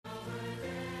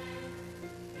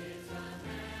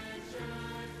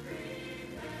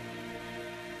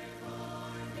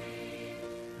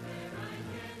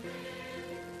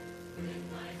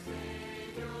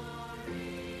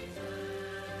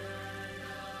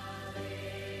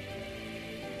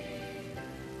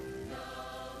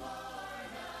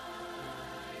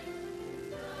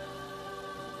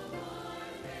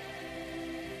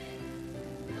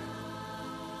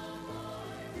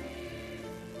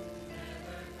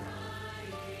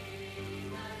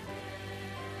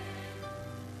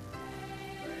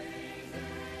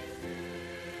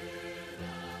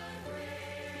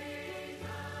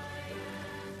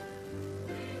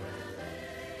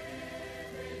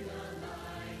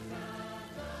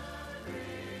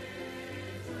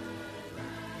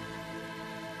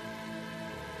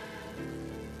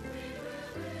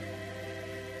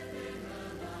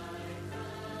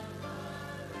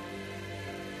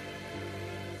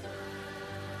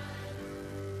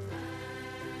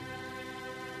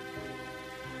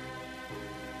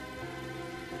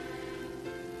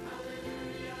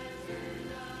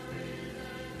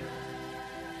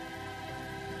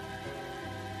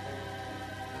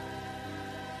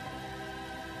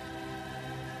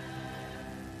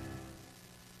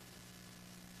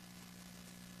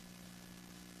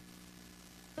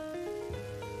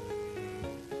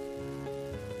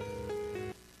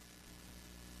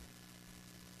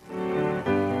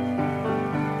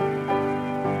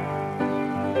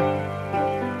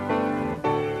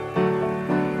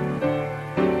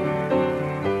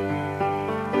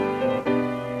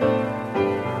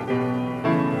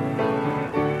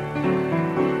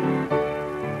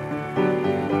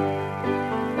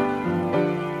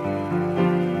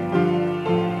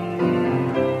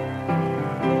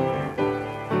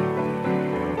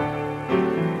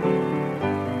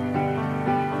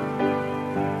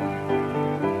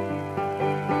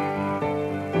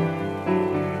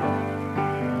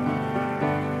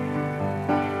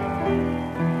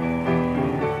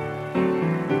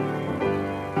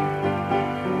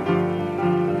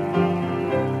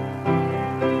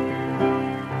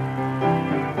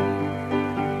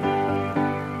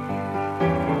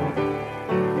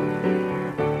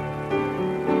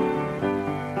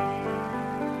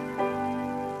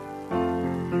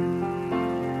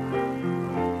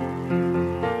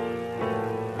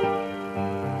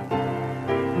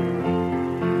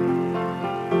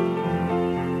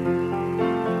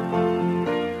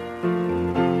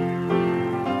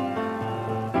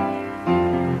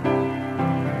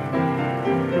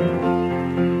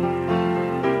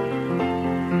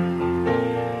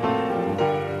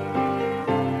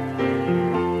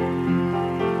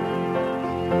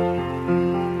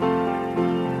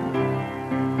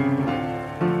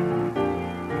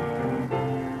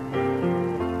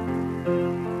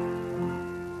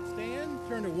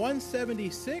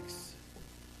176.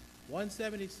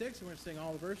 176, and we're going to sing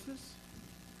all the verses.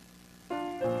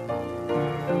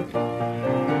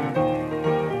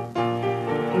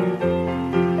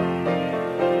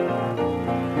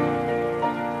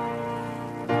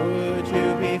 Would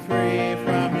you be free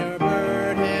from your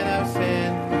burden of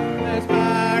sin? There's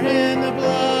power in the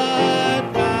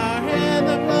blood, power in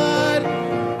the blood.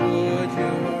 Would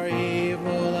you or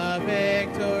evil a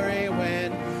victory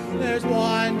win? There's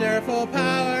wonderful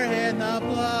power in the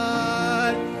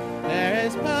blood. There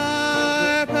is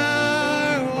power,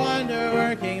 power,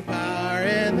 wonder-working power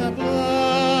in the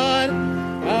blood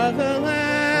of the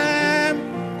Lamb.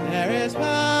 There is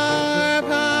power,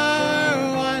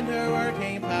 power,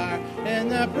 wonder-working power in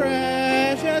the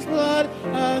precious blood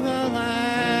of the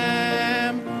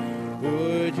Lamb.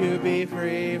 Would you be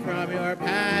free from your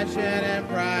passion and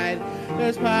pride?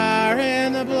 There's power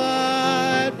in the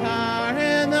blood, power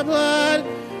in the blood.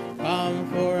 Come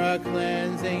for a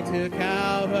cleansing to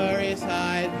Calvary's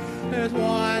side. There's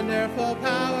wonderful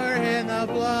power in the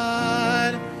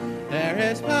blood. There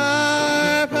is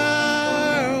power,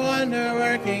 power,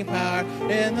 wonder-working power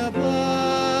in the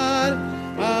blood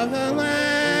of the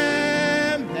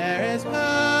Lamb. There is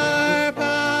power,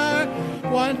 power,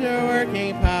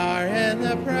 wonder-working power in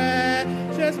the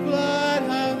precious blood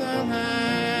of the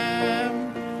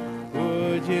Lamb.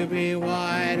 Would you be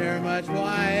whiter, much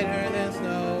whiter than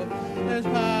snow? There's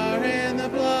power in the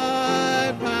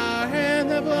blood, power in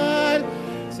the blood.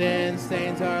 Sin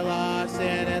stains are lost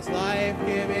in its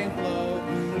life-giving flow.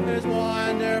 There's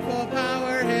wonderful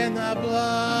power in the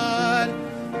blood.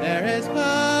 There is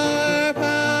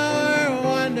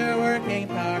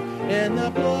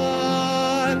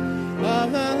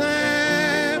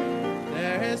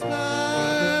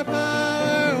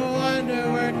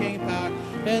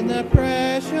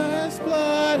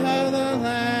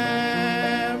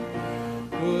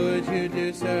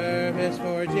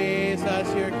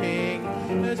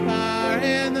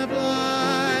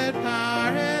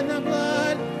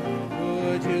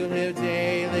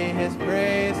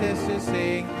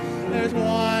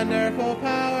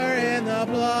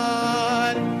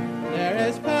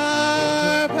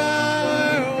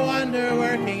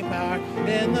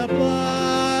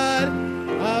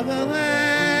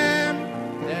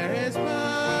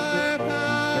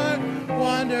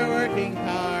taking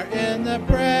part in the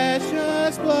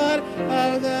precious blood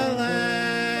of the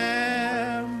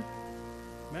Lamb.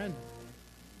 Amen.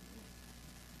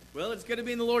 Well, it's good to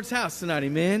be in the Lord's house tonight,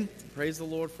 amen. Praise the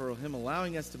Lord for Him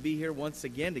allowing us to be here once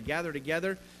again, to gather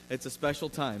together. It's a special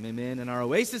time, amen, in our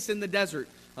oasis in the desert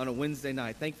on a Wednesday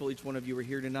night. Thankful each one of you are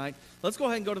here tonight. Let's go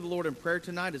ahead and go to the Lord in prayer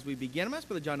tonight as we begin. I'm asking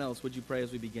Brother John Ellis, would you pray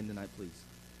as we begin tonight, please?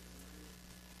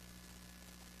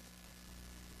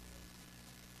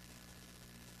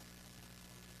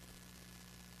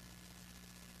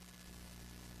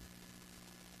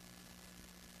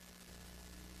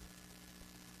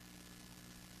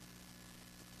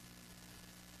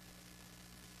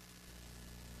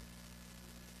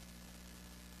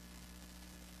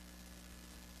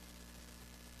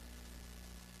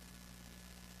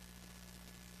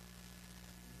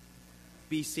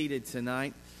 Be seated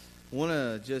tonight. I want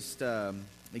to just,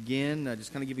 again,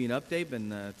 just kind of give you an update.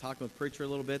 Been talking with Preacher a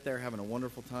little bit there, having a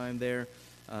wonderful time there.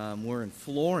 We're in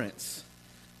Florence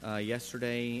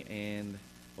yesterday, and,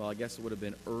 well, I guess it would have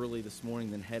been early this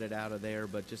morning, then headed out of there,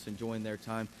 but just enjoying their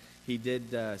time. He did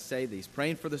say that he's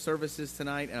praying for the services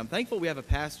tonight, and I'm thankful we have a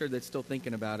pastor that's still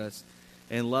thinking about us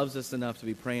and loves us enough to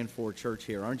be praying for church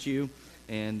here, aren't you?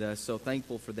 And so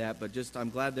thankful for that, but just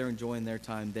I'm glad they're enjoying their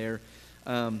time there.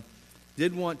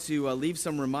 Did want to leave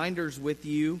some reminders with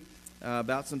you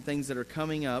about some things that are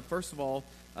coming up. First of all,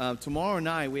 tomorrow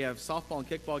night we have softball and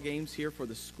kickball games here for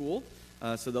the school.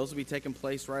 So those will be taking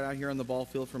place right out here on the ball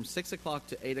field from 6 o'clock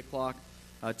to 8 o'clock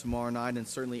tomorrow night. And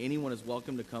certainly anyone is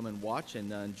welcome to come and watch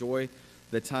and enjoy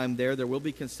the time there. There will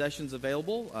be concessions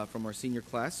available from our senior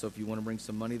class. So if you want to bring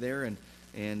some money there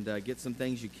and get some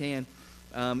things, you can.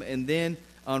 And then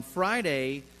on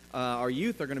Friday, our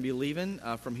youth are going to be leaving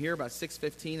from here about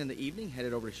 6:15 in the evening,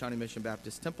 headed over to Shawnee Mission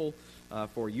Baptist Temple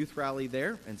for a youth rally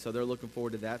there, and so they're looking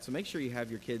forward to that. So make sure you have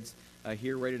your kids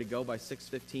here ready to go by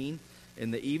 6:15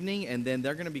 in the evening, and then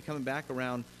they're going to be coming back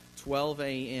around 12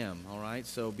 a.m., all right?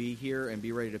 So be here and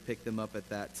be ready to pick them up at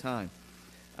that time.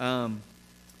 I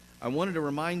wanted to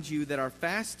remind you that our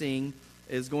fasting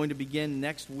is going to begin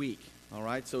next week, all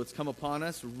right? So it's come upon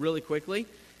us really quickly,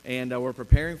 and we're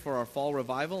preparing for our fall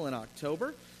revival in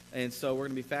October. And so we're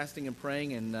going to be fasting and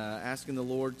praying and asking the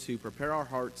Lord to prepare our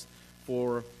hearts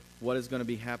for what is going to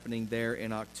be happening there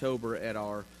in October at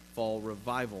our fall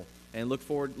revival. And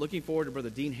looking forward to Brother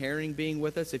Dean Herring being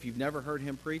with us. If you've never heard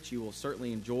him preach, you will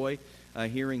certainly enjoy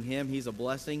hearing him. He's a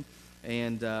blessing.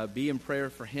 And be in prayer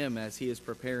for him as he is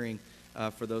preparing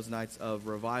for those nights of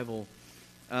revival.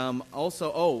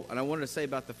 Also, and I wanted to say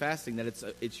about the fasting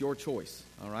that it's your choice.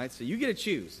 All right, so you get to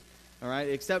choose. All right,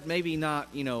 except maybe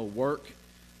not work.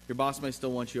 Your boss may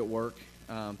still want you at work,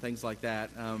 things like that.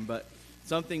 But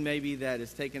something maybe that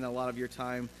is taking a lot of your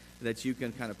time that you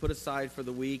can kind of put aside for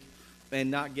the week and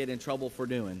not get in trouble for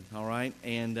doing, all right?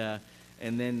 And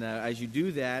then as you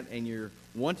do that and you're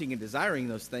wanting and desiring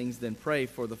those things, then pray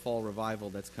for the fall revival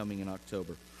that's coming in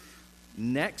October.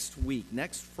 Next week,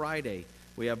 next Friday,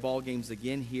 we have ball games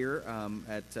again here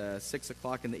at 6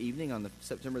 o'clock in the evening on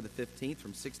September the 15th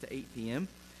from 6 to 8 p.m.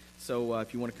 So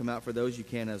if you want to come out for those, you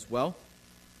can as well.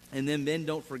 And then men,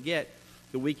 don't forget,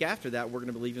 the week after that, we're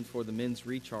going to be leaving for the men's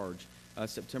recharge,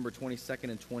 September 22nd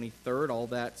and 23rd. All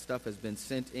that stuff has been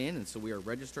sent in, and so we are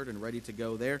registered and ready to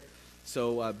go there.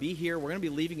 So be here. We're going to be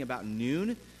leaving about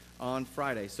noon on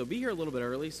Friday. So be here a little bit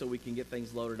early so we can get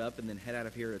things loaded up and then head out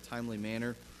of here in a timely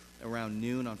manner around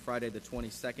noon on Friday the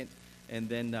 22nd. And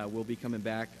then we'll be coming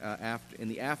back in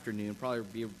the afternoon, probably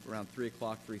be around 3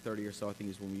 o'clock, 3:30 or so, I think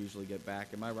is when we usually get back.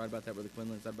 Am I right about that, Brother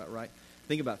Quinlan? Is that about right? I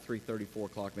think about 3:30, 4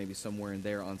 o'clock, maybe somewhere in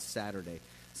there on Saturday.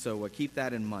 So keep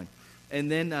that in mind. And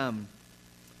then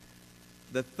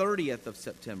the 30th of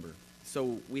September.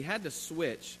 So we had to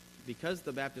switch, because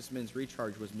the Baptist Men's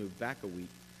Recharge was moved back a week,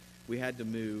 we had to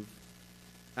move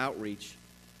outreach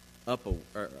up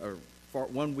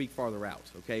 1 week farther out,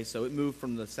 okay? So it moved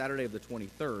from the Saturday of the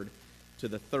 23rd to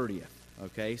the 30th,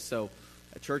 okay? So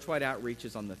a church-wide outreach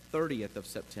is on the 30th of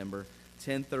September,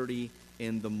 10:30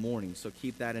 in the morning. So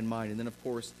keep that in mind. And then, of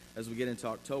course, as we get into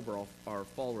October, our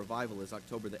fall revival is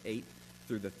October the 8th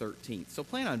through the 13th. So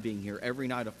plan on being here every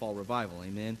night of fall revival,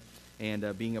 amen,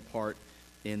 and being a part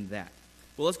in that.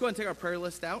 Well, let's go ahead and take our prayer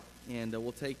list out, and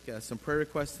we'll take some prayer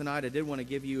requests tonight. I did want to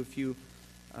give you a few,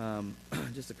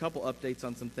 just a couple updates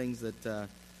on some things that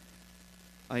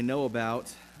I know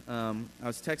about. I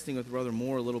was texting with Brother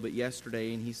Moore a little bit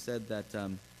yesterday, and he said that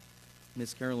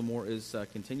Miss Carolyn Moore is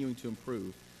continuing to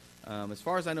improve. As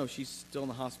far as I know, she's still in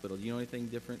the hospital. Do you know anything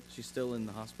different? She's still in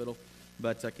the hospital,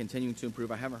 but continuing to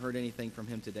improve. I haven't heard anything from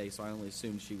him today, so I only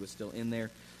assumed she was still in there.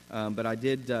 But I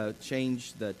did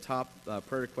change the top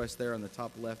prayer request there on the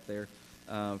top left there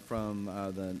from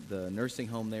the nursing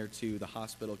home there to the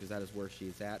hospital, because that is where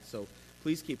she's at. So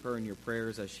please keep her in your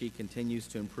prayers as she continues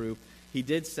to improve. He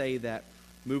did say that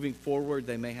moving forward,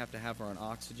 they may have to have her on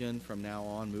oxygen from now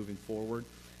on. Moving forward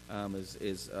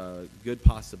is a good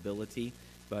possibility.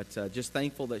 But just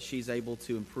thankful that she's able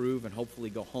to improve and hopefully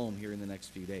go home here in the next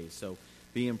few days. So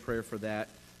be in prayer for that,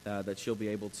 that she'll be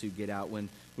able to get out. When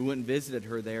we went and visited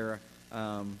her there,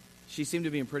 she seemed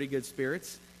to be in pretty good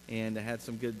spirits and had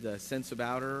some good sense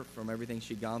about her from everything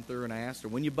she'd gone through. And I asked her,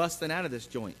 when you busting out of this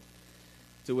joint?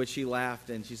 To which she laughed,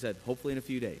 and she said, hopefully in a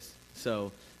few days.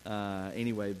 So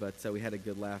anyway, but we had a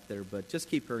good laugh there. But just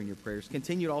keep her in your prayers.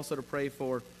 Continue also to pray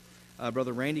for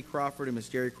Brother Randy Crawford and Miss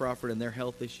Jerry Crawford and their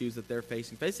health issues that they're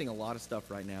facing a lot of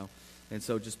stuff right now. And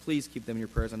so just please keep them in your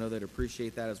prayers. I know they'd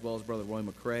appreciate that, as well as Brother Roy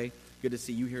McCrae. Good to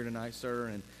see you here tonight,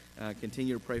 sir, and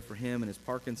continue to pray for him and his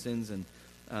Parkinson's and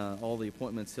all the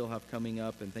appointments he'll have coming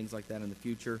up and things like that in the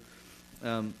future.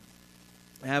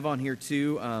 I have on here,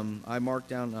 too, I marked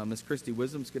down Miss Christy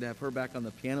Wisdom. It's good to have her back on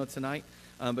the piano tonight.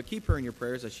 But keep her in your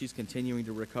prayers as she's continuing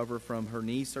to recover from her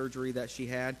knee surgery that she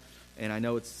had. And I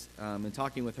know it's, in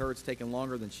talking with her, it's taken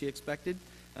longer than she expected.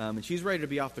 And she's ready to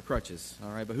be off the crutches,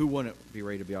 all right? But who wouldn't be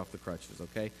ready to be off the crutches,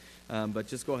 okay? But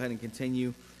just go ahead and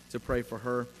continue to pray for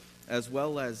her, as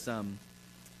well as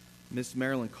Miss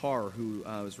Marilyn Carr, who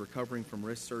is recovering from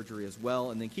wrist surgery as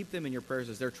well. And then keep them in your prayers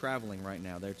as they're traveling right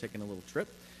now. They're taking a little trip,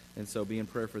 and so be in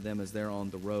prayer for them as they're on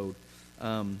the road.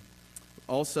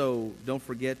 Also, don't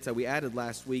forget, we added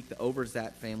last week the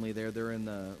Overzat family there. They're in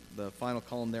the final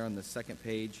column there on the second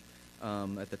page.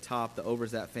 At the top, the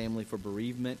Overzat family for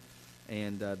bereavement.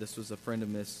 And this was a friend of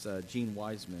Miss Jean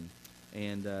Wiseman.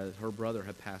 And her brother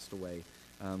had passed away.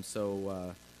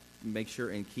 So make sure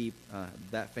and keep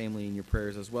that family in your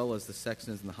prayers, as well as the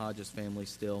Sextons and the Hodges family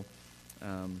still.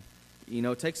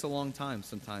 It takes a long time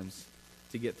sometimes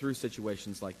to get through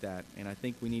situations like that. And I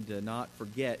think we need to not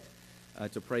forget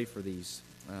to pray for these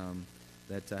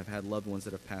that have had loved ones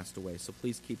that have passed away. So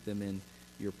please keep them in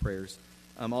your prayers.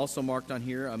 Also marked on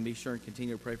here, be sure and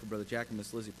continue to pray for Brother Jack and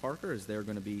Miss Lizzie Parker, as they're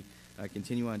going to be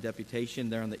continuing on deputation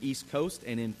there on the East Coast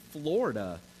and in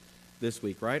Florida this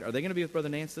week, right? Are they going to be with Brother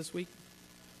Nance this week?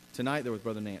 Tonight they're with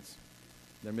Brother Nance.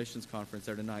 Their missions conference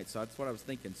there tonight. So that's what I was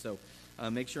thinking. So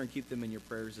make sure and keep them in your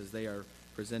prayers as they are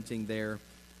presenting there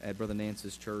at Brother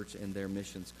Nance's church in their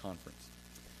missions conference.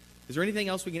 Is there anything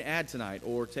else we can add tonight,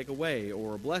 or take away,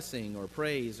 or a blessing, or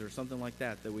praise, or something like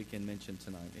that we can mention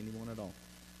tonight? Anyone at all?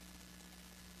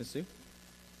 Miss Sue?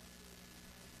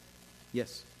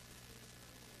 Yes.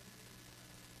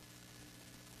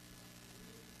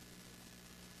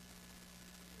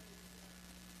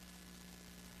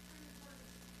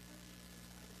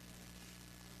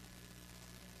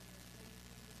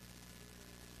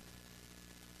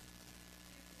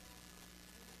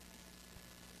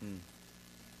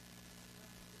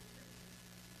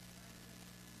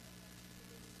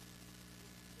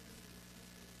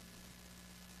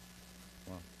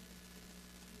 Wow.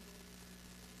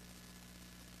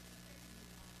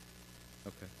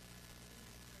 Okay.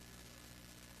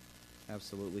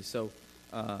 Absolutely. So,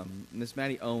 Miss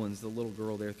Maddie Owens, the little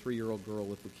girl there, 3-year-old girl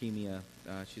with leukemia,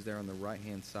 she's there on the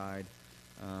right-hand side,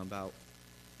 about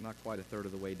not quite a third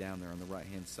of the way down there on the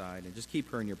right-hand side. And just keep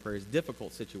her in your prayers.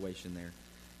 Difficult situation there.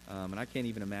 And I can't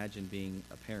even imagine being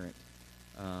a parent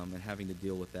and having to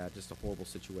deal with that. Just a horrible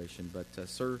situation. But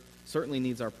certainly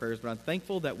needs our prayers. But I'm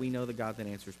thankful that we know the God that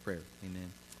answers prayer.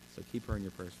 Amen. So keep her in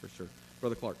your prayers for sure.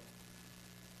 Brother Clark.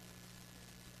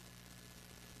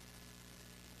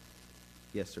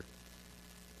 Yes, sir.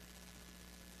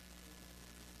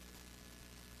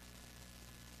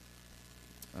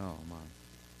 Oh, my.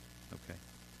 Okay.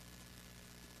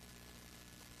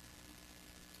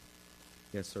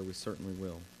 Yes, sir, we certainly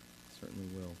will. Certainly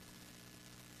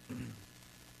will.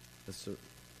 The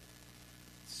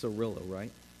Cirillo,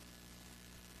 right?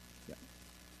 Yeah.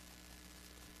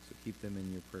 So keep them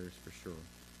in your prayers for sure.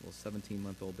 Little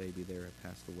 17-month-old baby there had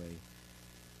passed away.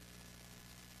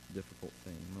 Difficult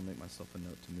thing. I'm going to make myself a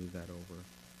note to move that over.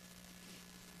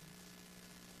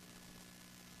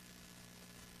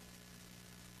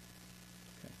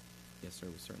 Okay. Yes, sir,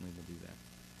 we certainly will do that.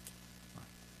 All right.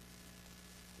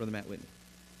 Brother Matt Whitney.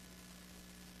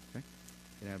 Okay.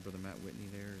 You can have Brother Matt Whitney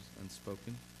there as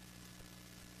unspoken.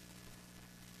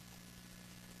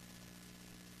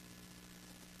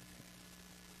 Okay.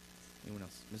 Anyone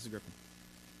else? Mrs. Griffin.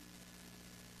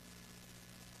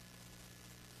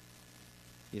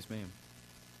 Yes, ma'am.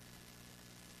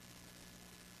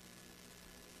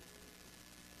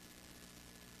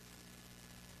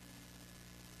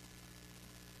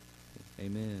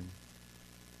 Amen.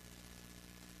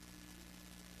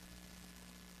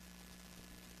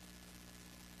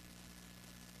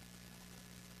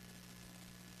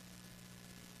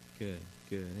 Good,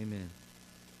 good. Amen.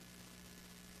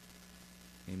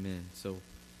 Amen. So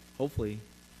hopefully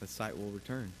the sight will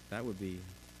return. That would be,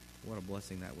 what a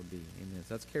blessing that would be. Amen.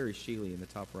 So that's Carrie Sheely in the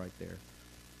top right there.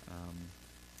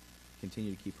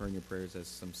 Continue to keep her in your prayers as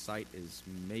some sight is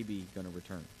maybe going to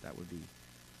return. That would be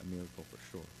a miracle for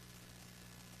sure.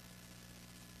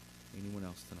 Anyone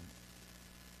else tonight?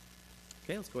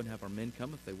 Okay, let's go ahead and have our men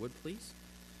come if they would, please.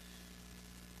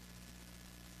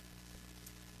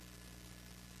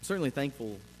 I'm certainly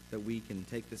thankful that we can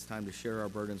take this time to share our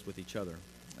burdens with each other.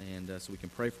 And so we can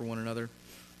pray for one another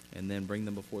and then bring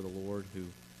them before the Lord who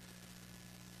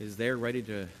is there ready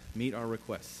to meet our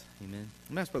requests. Amen.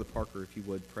 I'm going to ask Brother Parker if you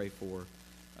would pray for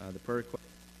the prayer request.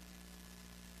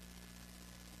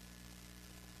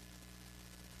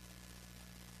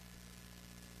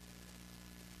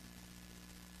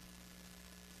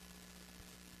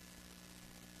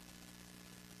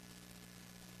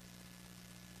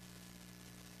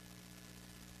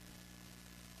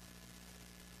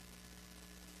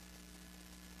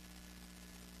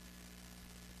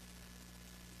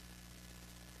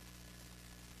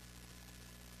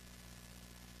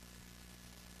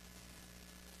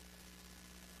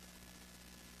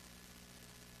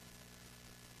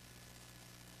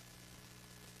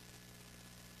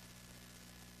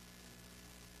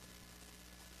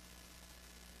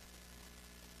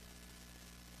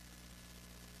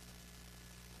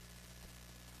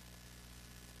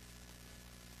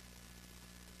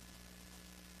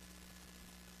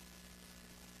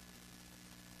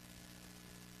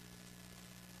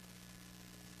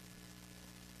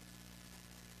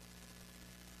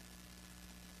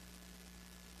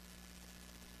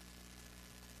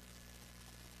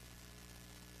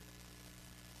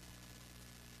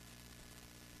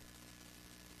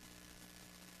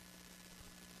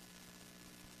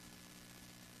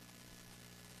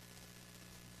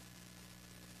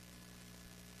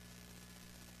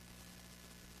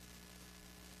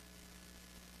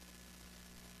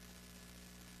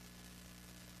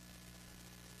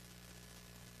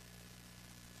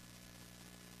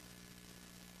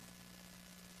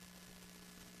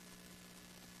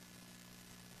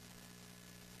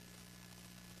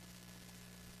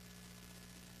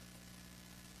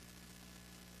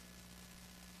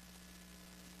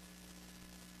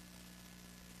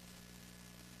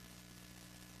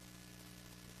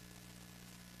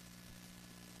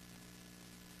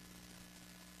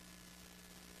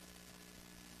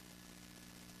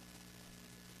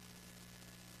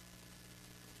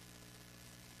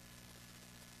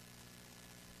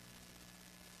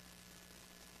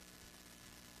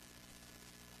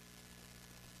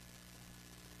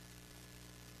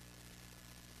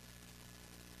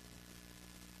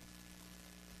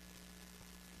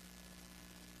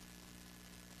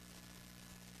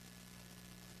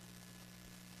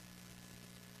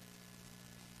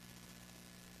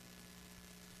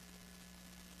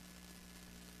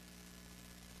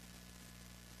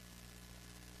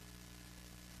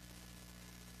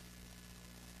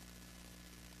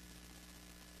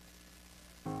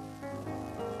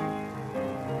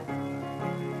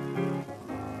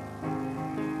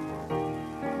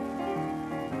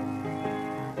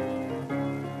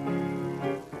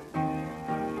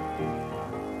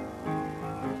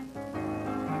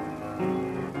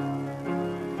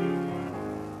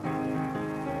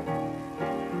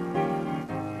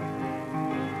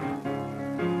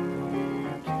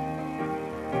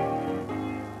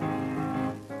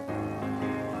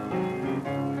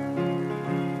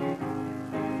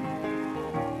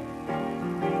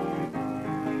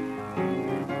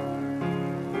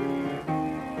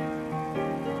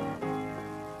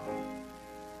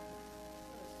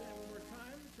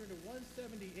 Turn to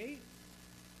 178.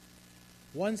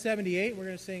 178, we're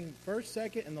going to sing first,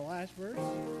 second, and the last verse.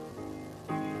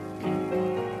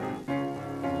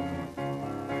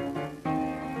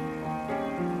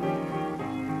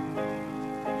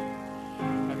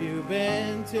 Have you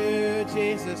been to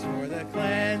Jesus for the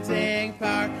cleansing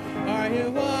power? Are you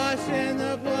washed in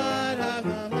the blood of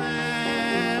the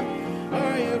Lamb?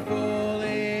 Are you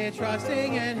fully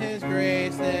trusting in His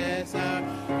grace this hour?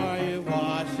 Are you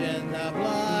washed in the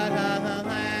blood of the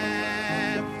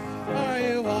Lamb? Are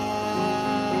you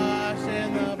washed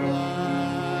in the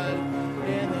blood,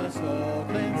 in the soul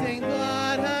cleansing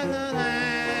blood of the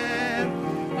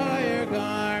Lamb? Are your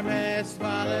garments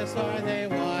spotless? Are they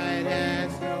white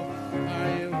as snow?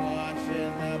 Are you washed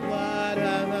in the blood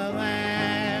of the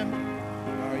Lamb?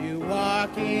 Are you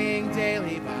walking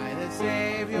daily by the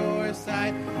Savior's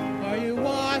side? Are you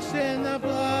washed in the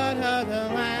blood of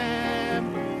the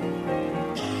Lamb?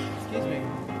 Excuse me.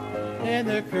 In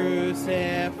the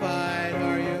crucified,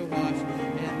 are you washed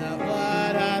in the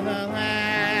of the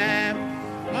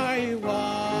Lamb? Are you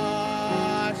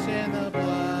washed in the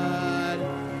blood,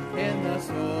 in the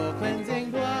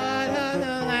soul-cleansing blood of the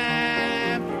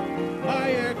Lamb? Are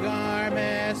your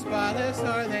garments spotless?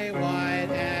 Are they white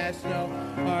as snow?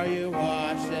 Are you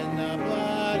washed in the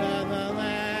blood of the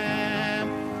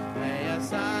Lamb? Lay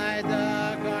aside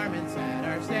the garments that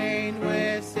are stained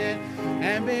with sin,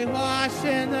 and be washed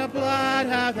in the blood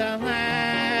of the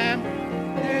Lamb.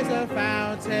 There's a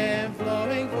fountain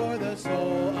flowing for the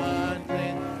soul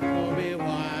unclean. Will be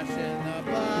washed in the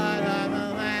blood of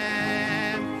the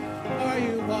Lamb. Are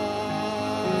you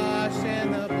washed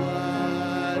in the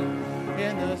blood,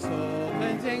 in the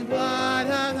soul-cleansing blood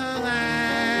of the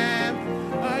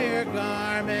Lamb? Are your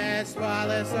garments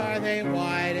spotless? Are they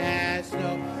white as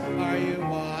snow? Are you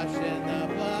washed in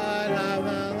the blood of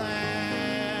the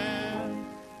Lamb?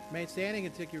 Remain standing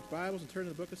and take your Bibles and turn to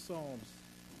the book of Psalms.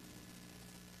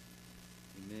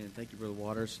 Amen. Thank you, Brother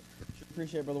Waters. Sure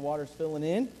appreciate Brother Waters filling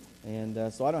in,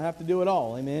 and so I don't have to do it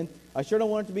all. Amen. I sure don't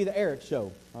want it to be the Eric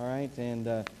show. All right,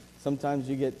 and sometimes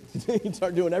you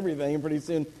start doing everything, and pretty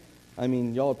soon, I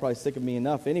mean, y'all are probably sick of me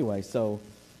enough anyway. So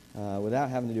without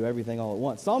having to do everything all at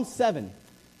once, Psalm 7.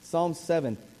 Psalm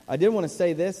 7. I did want to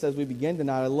say this as we begin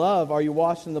tonight. I love "Are you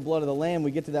washed in the blood of the Lamb?"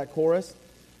 We get to that chorus,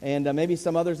 and maybe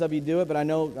some others of you do it, but I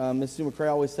know Miss Sue McCray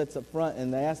always sits up front,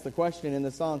 and they ask the question in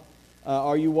the song.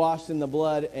 Are you washed in the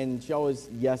blood? And she always,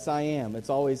 yes, I am. It's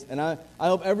always, and I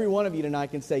hope every one of you tonight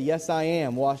can say, yes, I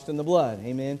am washed in the blood.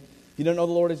 Amen. If you don't know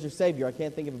the Lord as your Savior, I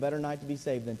can't think of a better night to be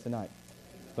saved than tonight.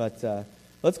 But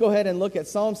let's go ahead and look at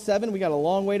Psalm 7. We got a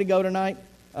long way to go tonight.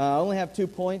 I only have 2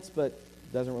 points, but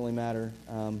it doesn't really matter.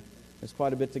 There's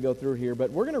quite a bit to go through here.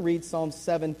 But we're going to read Psalm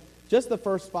 7, just the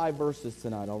first 5 verses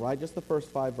tonight, all right? Just the first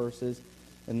 5 verses,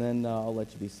 and then I'll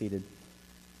let you be seated.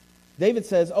 David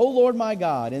says, O Lord my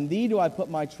God, in Thee do I put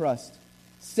my trust.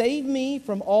 Save me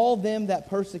from all them that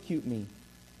persecute me,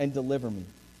 and deliver me.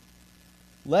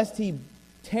 Lest he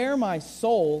tear my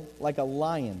soul like a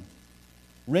lion,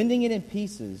 rending it in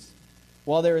pieces,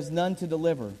 while there is none to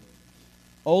deliver.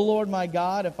 O Lord my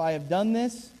God, if I have done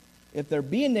this, if there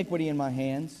be iniquity in my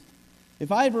hands,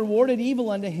 if I have rewarded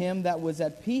evil unto him that was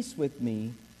at peace with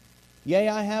me, yea,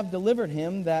 I have delivered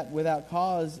him that without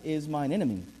cause is mine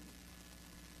enemy.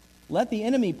 Let the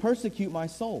enemy persecute my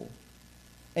soul,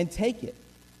 and take it.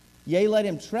 Yea, let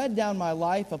him tread down my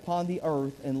life upon the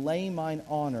earth, and lay mine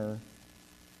honor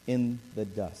in the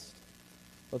dust.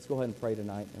 Let's go ahead and pray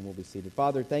tonight, and we'll be seated.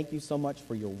 Father, thank you so much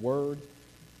for your word.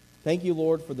 Thank you,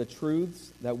 Lord, for the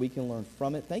truths that we can learn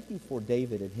from it. Thank you for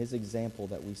David and his example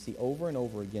that we see over and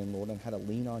over again, Lord, on how to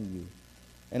lean on you.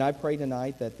 And I pray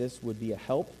tonight that this would be a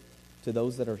help to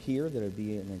those that are here, that it would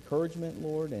be an encouragement,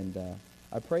 Lord, and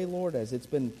I pray, Lord, as it's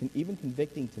been even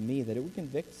convicting to me, that it would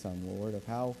convict some, Lord, of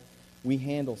how we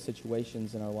handle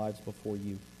situations in our lives before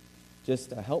you.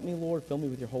 Just help me, Lord. Fill me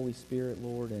with your Holy Spirit,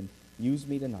 Lord, and use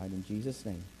me tonight. In Jesus'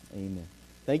 name, amen.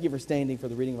 Thank you for standing for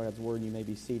the reading of God's word, and you may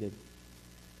be seated.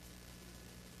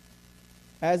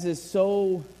 As is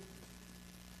so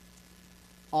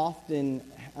often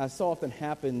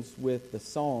happens with the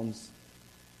Psalms,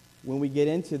 when we get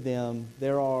into them,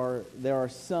 there are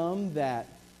some that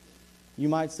you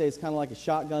might say it's kind of like a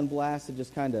shotgun blast. It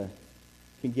just kind of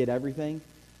can get everything.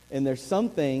 And there's some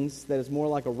things that is more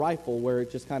like a rifle where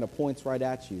it just kind of points right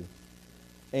at you.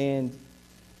 And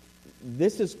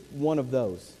this is one of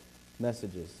those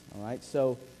messages. All right.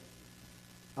 So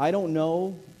I don't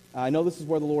know. I know this is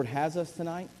where the Lord has us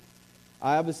tonight.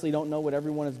 I obviously don't know what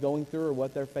everyone is going through or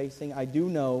what they're facing. I do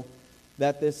know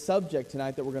that this subject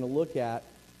tonight that we're going to look at,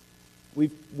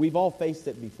 we've all faced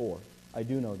it before. I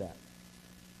do know that.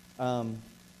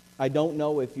 I don't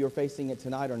know if you're facing it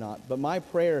tonight or not, but my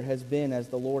prayer has been, as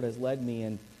the Lord has led me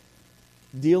in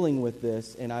dealing with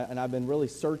this, and I've been really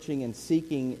searching and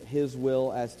seeking His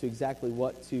will as to exactly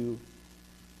what to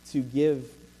give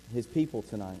His people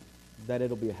tonight, that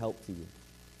it'll be a help to you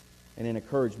and an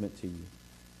encouragement to you.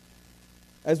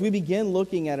 As we begin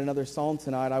looking at another psalm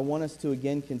tonight, I want us to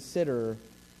again consider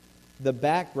the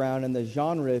background and the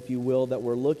genre, if you will, that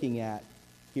we're looking at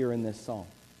here in this psalm.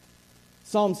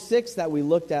 Psalm 6 that we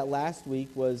looked at last week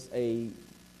was a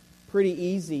pretty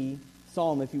easy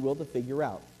psalm, if you will, to figure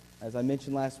out. As I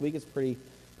mentioned last week, it's pretty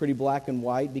black and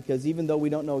white, because even though we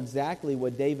don't know exactly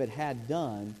what David had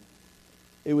done,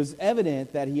 it was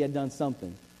evident that he had done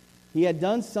something. He had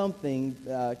done something,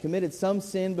 committed some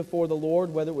sin before the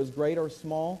Lord, whether it was great or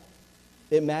small.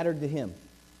 It mattered to him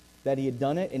that he had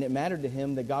done it, and it mattered to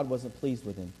him that God wasn't pleased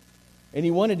with him. And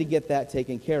he wanted to get that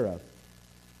taken care of.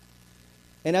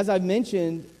 And as I've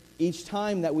mentioned, each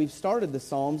time that we've started the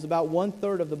Psalms, about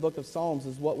 1/3 of the book of Psalms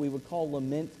is what we would call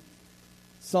lament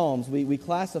psalms. We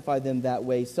classify them that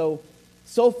way. So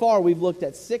far we've looked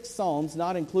at 6 psalms,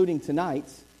 not including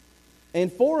tonight's,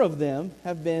 and 4 of them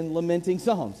have been lamenting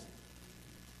psalms.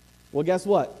 Well, guess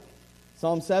what?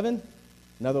 Psalm 7,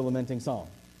 another lamenting psalm.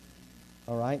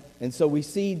 All right? And so we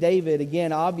see David,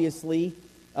 again, obviously,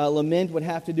 lament would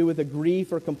have to do with a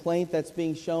grief or complaint that's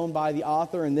being shown by the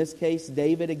author, in this case,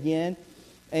 David again,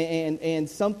 and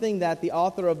something that the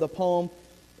author of the poem,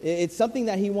 it's something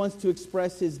that he wants to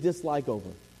express his dislike over,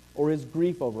 or his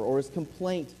grief over, or his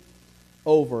complaint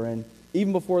over. And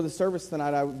even before the service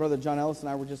tonight, Brother John Ellis and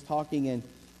I were just talking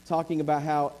about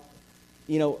how,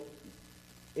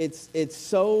 it's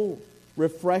so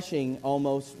refreshing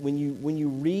almost when you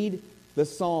read the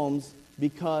Psalms,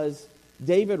 because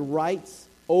David writes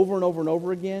over and over and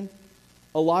over again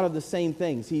a lot of the same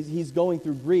things. He's going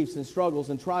through griefs and struggles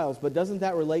and trials, but doesn't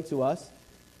that relate to us?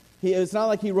 It's not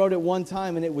like he wrote it one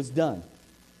time and it was done,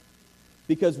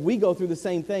 because we go through the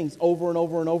same things over and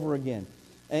over and over again,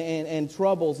 and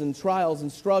troubles and trials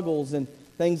and struggles and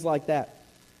things like that.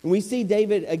 And we see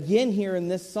David again here in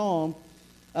this psalm,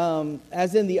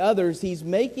 as in the others, he's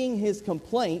making his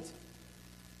complaint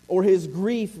or his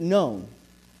grief known.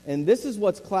 And this is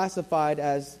what's classified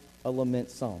as a lament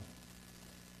psalm.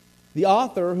 The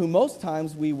author, who most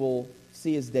times we will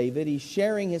see as David, he's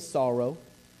sharing his sorrow.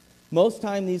 Most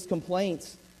time these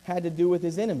complaints had to do with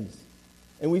his enemies.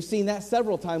 And we've seen that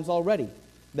several times already,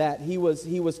 that he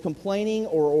was complaining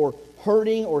or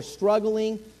hurting or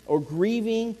struggling or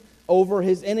grieving over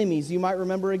his enemies. You might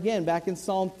remember again, back in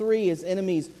Psalm 3, his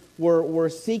enemies were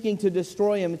seeking to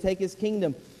destroy him and take his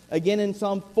kingdom. Again in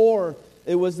Psalm 4,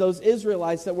 it was those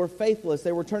Israelites that were faithless.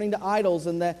 They were turning to idols,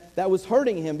 and that was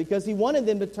hurting him, because he wanted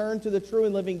them to turn to the true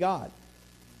and living God.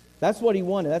 That's what he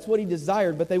wanted. That's what he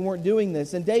desired, but they weren't doing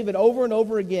this. And David, over and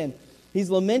over again, he's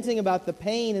lamenting about the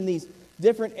pain in these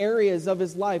different areas of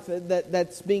his life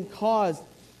that's being caused.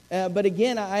 But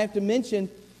again, I have to mention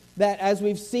that, as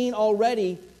we've seen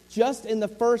already, just in the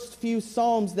first few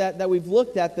Psalms that we've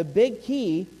looked at, the big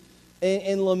key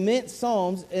in lament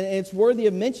psalms, and it's worthy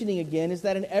of mentioning again, is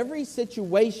that in every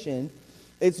situation,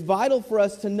 it's vital for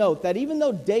us to note that even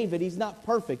though David, he's not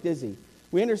perfect, is he?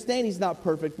 We understand he's not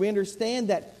perfect. We understand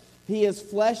that he is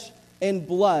flesh and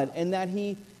blood, and that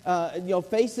he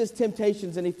faces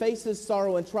temptations and he faces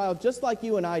sorrow and trial just like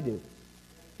you and I do.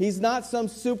 He's not some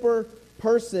super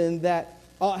person that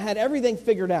had everything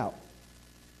figured out.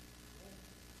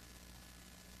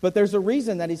 But there's a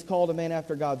reason that he's called a man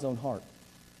after God's own heart.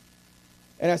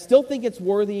 And I still think it's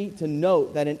worthy to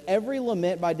note that in every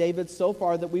lament by David so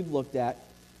far that we've looked at,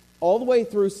 all the way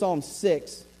through Psalm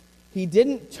 6, he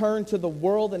didn't turn to the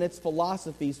world and its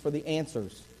philosophies for the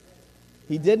answers.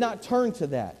 He did not turn to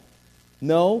that.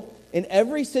 No, in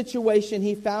every situation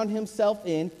he found himself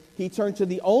in, he turned to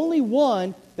the only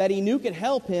one that he knew could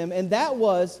help him, and that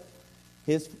was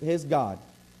his God,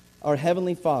 our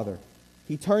Heavenly Father.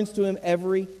 He turns to him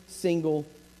every single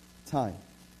time.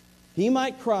 He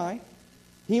might cry.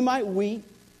 He might weep,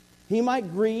 he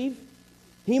might grieve,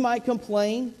 he might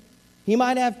complain, he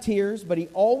might have tears, but he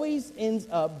always ends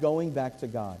up going back to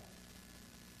God.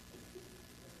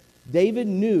 David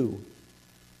knew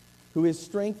who his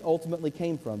strength ultimately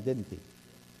came from, didn't he?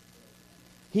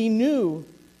 He knew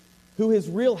who his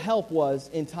real help was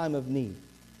in time of need,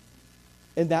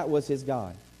 and that was his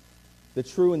God, the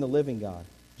true and the living God,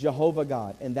 Jehovah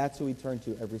God, and that's who he turned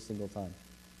to every single time.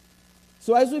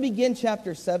 So as we begin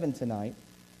chapter 7 tonight,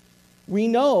 we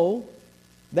know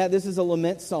that this is a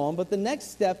lament psalm, but the next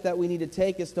step that we need to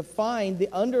take is to find the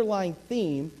underlying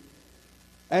theme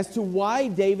as to why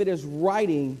David is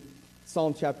writing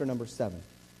Psalm chapter number 7.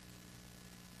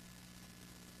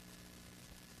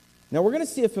 Now we're going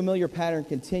to see a familiar pattern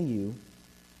continue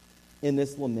in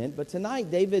this lament, but tonight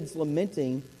David's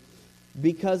lamenting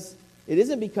because it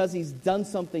isn't because he's done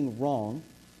something wrong.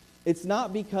 It's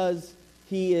not because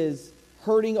he is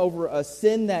hurting over a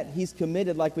sin that he's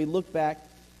committed, like we looked back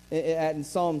at in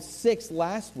Psalm 6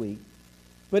 last week.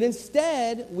 But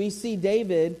instead, we see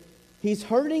David, he's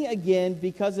hurting again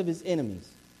because of his enemies.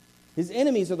 His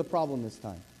enemies are the problem this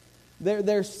time.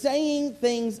 They're saying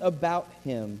things about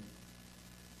him.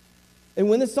 And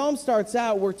when the psalm starts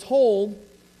out, we're told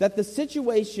that the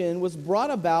situation was brought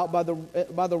about by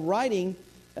the writing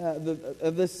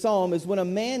of this psalm is when a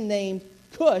man named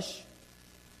Cush,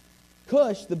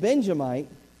 the Benjamite,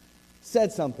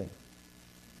 said something.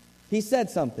 He said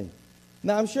something.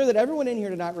 Now, I'm sure that everyone in here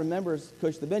tonight remembers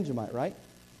Cush the Benjamite, right?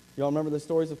 You all remember the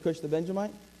stories of Cush the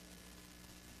Benjamite?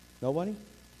 Nobody?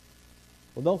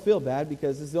 Well, don't feel bad,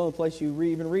 because this is the only place you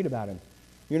even read about him.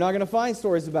 You're not going to find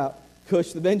stories about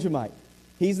Cush the Benjamite.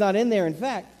 He's not in there. In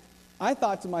fact, I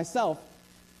thought to myself,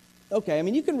 okay, I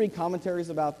mean, you can read commentaries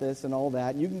about this and all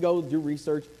that, and you can go do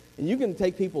research, and you can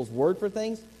take people's word for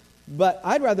things, but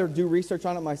I'd rather do research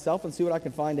on it myself and see what I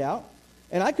can find out.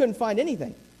 And I couldn't find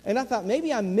anything. And I thought,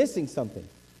 maybe I'm missing something.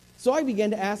 So I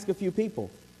began to ask a few people.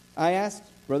 I asked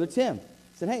Brother Tim.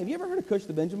 I said, hey, have you ever heard of Cush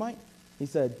the Benjamite? He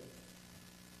said,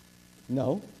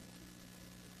 no.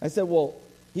 I said, well,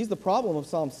 he's the problem of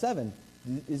Psalm 7.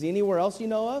 Is he anywhere else you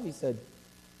know of? He said,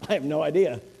 I have no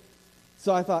idea.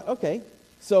 So I thought, okay.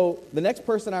 So the next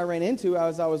person I ran into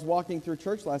as I was walking through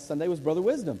church last Sunday was Brother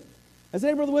Wisdom. I said,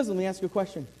 hey, Brother Wisdom, let me ask you a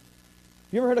question.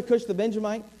 Have you ever heard of Cush the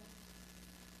Benjamite?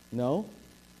 No.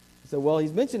 I said, well,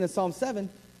 he's mentioned in Psalm 7.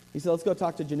 He said, let's go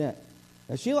talk to Jeanette.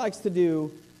 Now, she likes to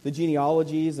do the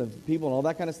genealogies of people and all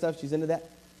that kind of stuff. She's into that.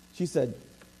 She said,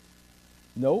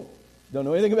 no, don't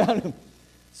know anything about him.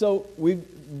 So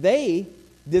they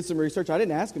did some research. I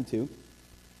didn't ask him to.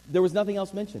 There was nothing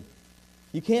else mentioned.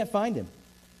 You can't find him.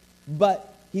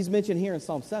 But he's mentioned here in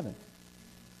Psalm 7.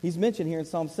 He's mentioned here in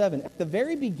Psalm 7. At the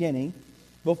very beginning,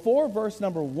 before verse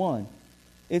number 1,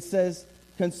 it says,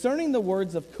 concerning the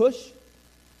words of Cush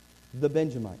the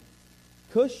Benjamite.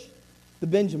 Cush the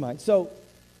Benjamite. So,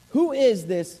 who is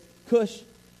this Cush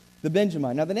the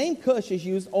Benjamite? Now, the name Cush is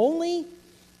used only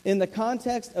in the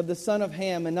context of the son of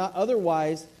Ham and not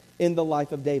otherwise in the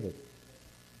life of David.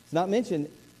 It's not mentioned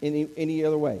in any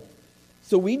other way.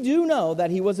 So we do know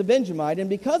that he was a Benjamite, and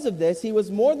because of this, he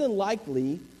was more than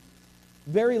likely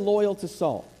very loyal to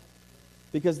Saul,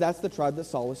 because that's the tribe that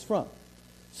Saul is from.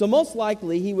 So most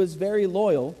likely, he was very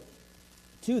loyal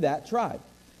to that tribe.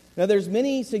 Now, there's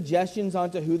many suggestions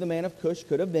onto who the man of Cush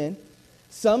could have been.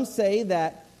 Some say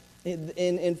that,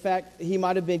 in fact, he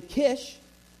might have been Kish.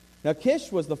 Now,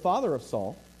 Kish was the father of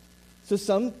Saul, so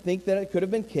some think that it could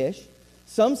have been Kish.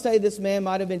 Some say this man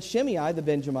might have been Shimei the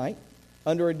Benjamite,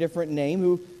 under a different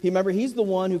name. Remember, he's the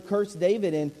one who cursed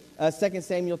David in 2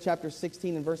 Samuel chapter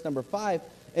 16 and verse number 5,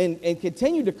 and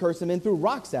continued to curse him and threw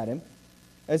rocks at him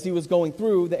as he was going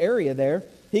through the area there.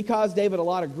 He caused David a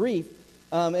lot of grief.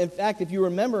 In fact, if you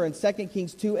remember in 2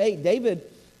 Kings 2:8, David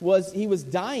was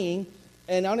dying,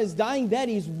 and on his dying bed,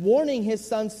 he's warning his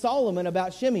son Solomon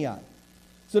about Shimei.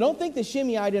 So don't think that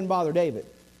Shimei didn't bother David,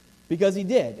 because he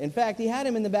did. In fact, he had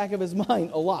him in the back of his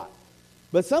mind a lot.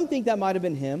 But some think that might have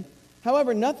been him.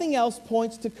 However, nothing else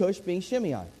points to Cush being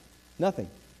Shimei. Nothing.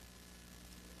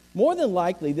 More than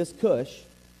likely, this Cush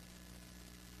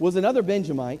was another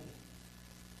Benjamite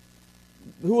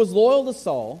who was loyal to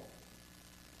Saul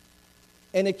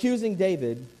and accusing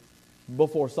David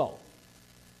before Saul.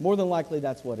 More than likely,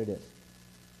 that's what it is.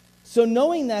 So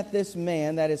knowing that this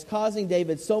man that is causing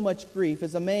David so much grief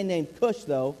is a man named Cush,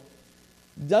 though,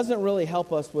 doesn't really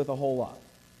help us with a whole lot.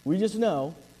 We just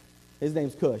know his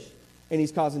name's Cush, and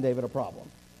he's causing David a problem.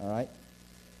 All right?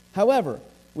 However,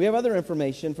 we have other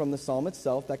information from the psalm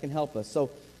itself that can help us. So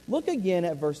look again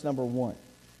at verse number 1.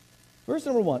 Verse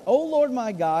number 1, O Lord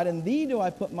my God, in thee do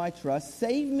I put my trust.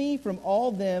 Save me from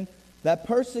all them that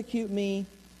persecute me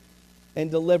and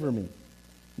deliver me.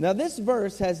 Now this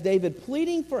verse has David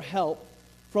pleading for help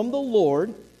from the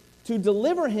Lord to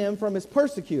deliver him from his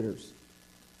persecutors,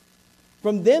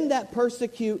 from them that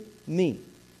persecute me.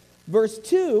 Verse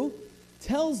 2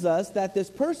 tells us that this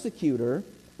persecutor,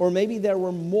 or maybe there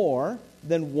were more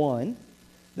than one,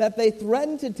 that they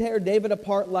threatened to tear David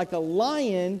apart like a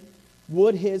lion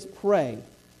would his prey.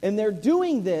 And they're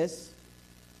doing this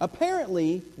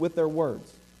apparently with their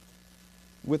words.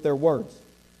 With their words.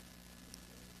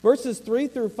 Verses 3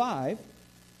 through 5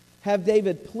 have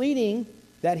David pleading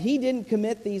that he didn't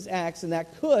commit these acts, and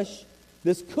that Cush,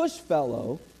 this Cush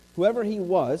fellow, whoever he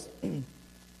was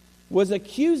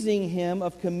accusing him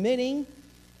of committing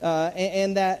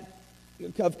that,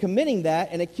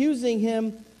 and accusing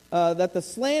him that the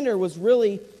slander was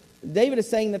really, David is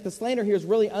saying that the slander here is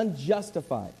really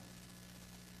unjustified,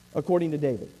 according to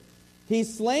David.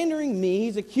 He's slandering me,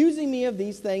 he's accusing me of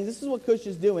these things, this is what Cush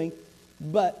is doing,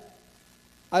 but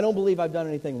I don't believe I've done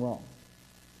anything wrong.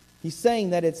 He's saying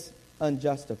that it's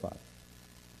unjustified.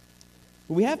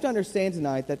 But we have to understand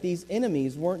tonight that these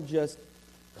enemies weren't just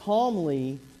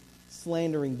calmly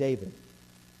slandering David.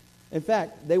 In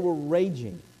fact, they were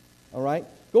raging. All right?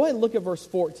 Go ahead and look at verse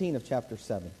 14 of chapter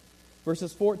 7.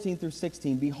 Verses 14 through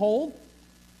 16. Behold,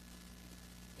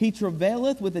 he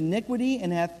travaileth with iniquity,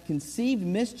 and hath conceived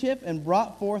mischief, and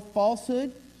brought forth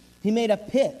falsehood. He made a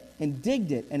pit, and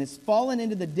digged it, and is fallen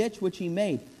into the ditch which he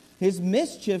made. His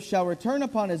mischief shall return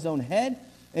upon his own head,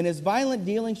 and his violent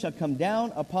dealing shall come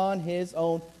down upon his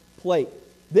own plate.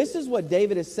 This is what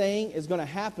David is saying is going to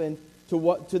happen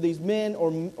to these men,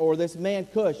 or this man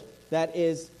Cush that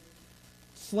is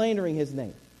slandering his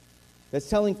name, that's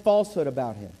telling falsehood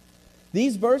about him.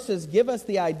 These verses give us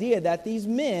the idea that these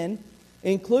men,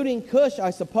 including Cush,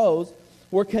 I suppose,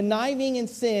 were conniving in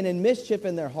sin and mischief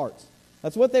in their hearts.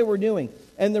 That's what they were doing.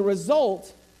 And the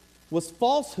result was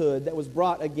falsehood that was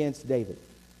brought against David.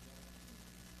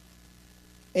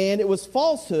 And it was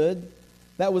falsehood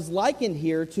that was likened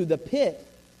here to the pit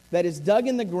that is dug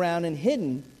in the ground and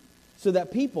hidden so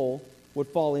that people would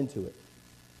fall into it.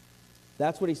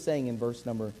 That's what he's saying in verse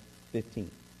number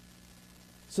 15.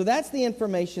 So that's the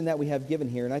information that we have given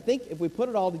here. And I think if we put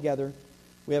it all together,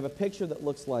 we have a picture that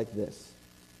looks like this.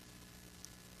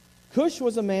 Cush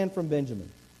was a man from Benjamin,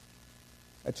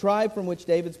 a tribe from which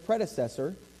David's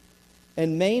predecessor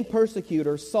and main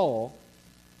persecutor, Saul,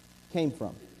 came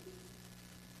from.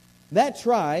 That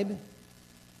tribe,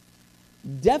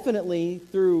 definitely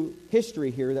through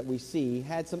history here that we see,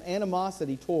 had some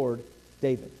animosity toward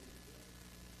David.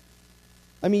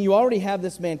 I mean, you already have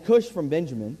this man Cush from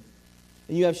Benjamin,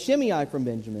 and you have Shimei from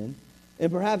Benjamin,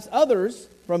 and perhaps others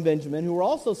from Benjamin who were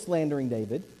also slandering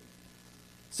David.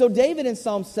 So David in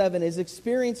Psalm 7 is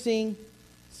experiencing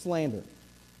slander.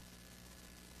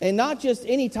 And not just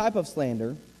any type of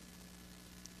slander,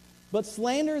 but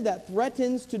slander that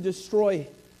threatens to destroy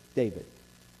David.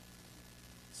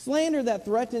 Slander that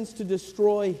threatens to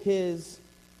destroy his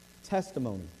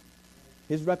testimony,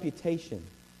 his reputation,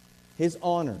 his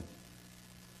honor.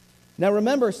 Now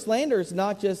remember, slander is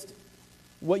not just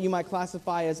what you might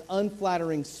classify as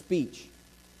unflattering speech.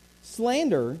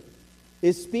 Slander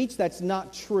is speech that's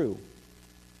not true.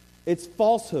 It's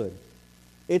falsehood.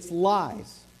 It's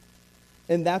lies.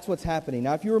 And that's what's happening.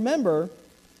 Now, if you remember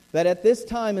that at this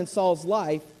time in Saul's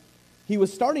life, he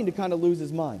was starting to kind of lose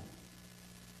his mind.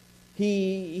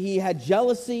 He had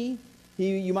jealousy.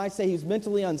 You might say he was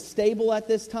mentally unstable at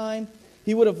this time.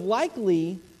 He would have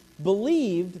likely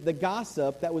believed the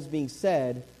gossip that was being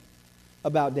said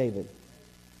about David.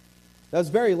 That was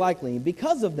very likely.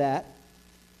 Because of that,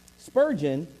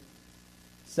 Spurgeon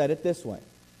said it this way: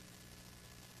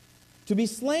 to be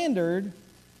slandered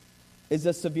is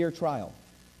a severe trial.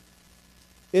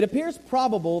 It appears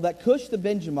probable that Cush the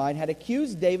Benjamite had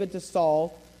accused David to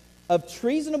Saul of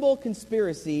treasonable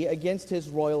conspiracy against his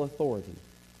royal authority.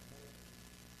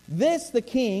 This the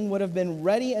king would have been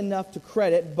ready enough to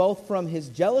credit both from his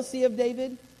jealousy of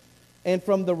David and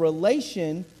from the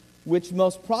relation which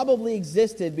most probably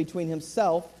existed between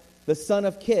himself, the son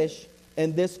of Kish,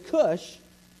 and this Cush,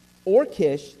 or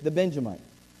Kish, the Benjamite.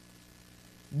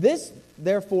 This,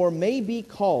 therefore, may be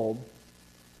called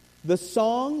the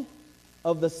song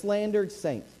of the slandered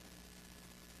saint.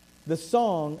 The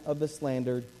song of the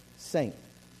slandered saint.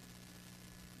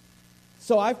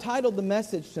 So I've titled the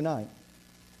message tonight,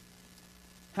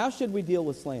 how should we deal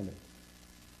with slander?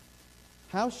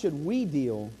 How should we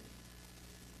deal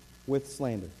with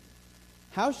slander?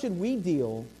 How should we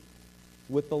deal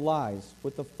with the lies,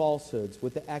 with the falsehoods,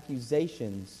 with the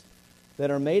accusations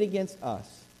that are made against us?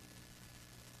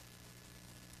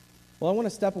 Well, I want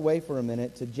to step away for a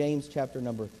minute to James chapter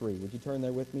number 3. Would you turn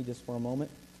there with me just for a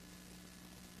moment?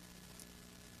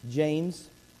 James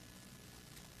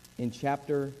in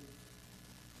chapter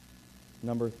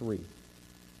number 3. And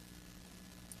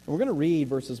we're going to read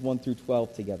verses 1 through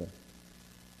 12 together.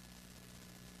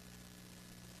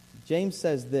 James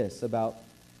says this about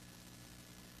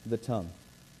the tongue.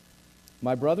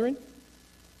 My brethren,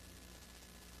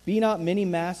 be not many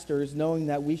masters, knowing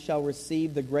that we shall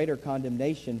receive the greater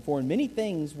condemnation, for in many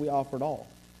things we offered all.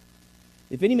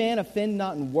 If any man offend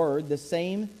not in word, the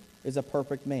same is a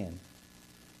perfect man,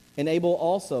 and able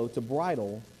also to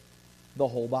bridle the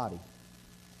whole body.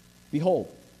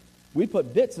 Behold, we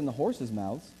put bits in the horses'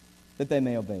 mouths, that they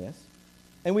may obey us,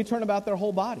 and we turn about their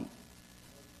whole body.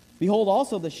 Behold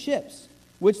also the ships,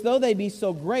 which though they be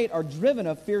so great, are driven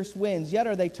of fierce winds, yet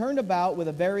are they turned about with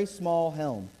a very small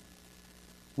helm,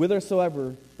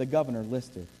 whithersoever the governor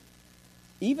listeth.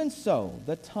 Even so,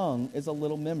 the tongue is a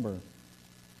little member,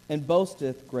 and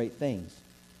boasteth great things.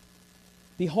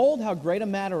 Behold, how great a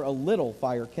matter a little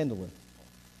fire kindleth.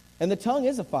 And the tongue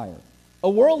is a fire, a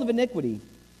world of iniquity.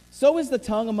 So is the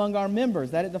tongue among our members,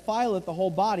 that it defileth the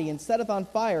whole body, and setteth on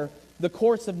fire the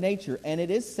course of nature, and it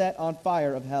is set on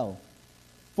fire of hell.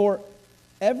 For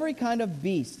every kind of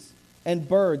beasts, and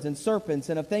birds, and serpents,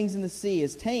 and of things in the sea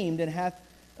is tamed, and hath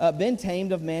been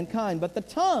tamed of mankind. But the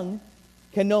tongue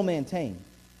can no man tame.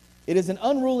 It is an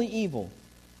unruly evil,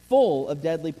 full of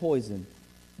deadly poison.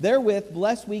 Therewith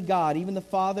bless we God, even the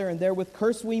Father, and therewith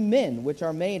curse we men, which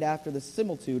are made after the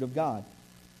similitude of God.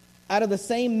 Out of the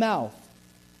same mouth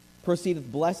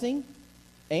proceedeth blessing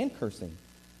and cursing.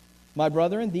 My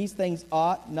brethren, these things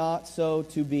ought not so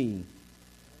to be.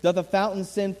 Doth a fountain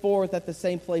send forth at the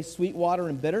same place sweet water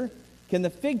and bitter? Can the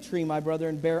fig tree, my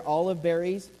brethren, bear olive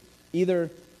berries,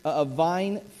 either a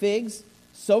vine figs?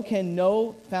 So can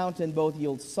no fountain both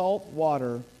yield salt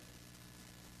water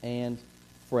and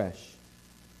fresh.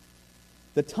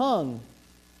 The tongue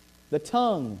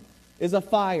is a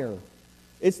fire.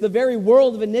 It's the very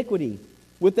world of iniquity.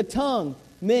 With the tongue,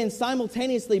 men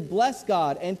simultaneously bless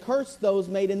God and curse those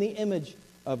made in the image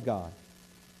of God.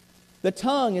 The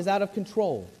tongue is out of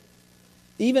control.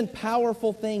 Even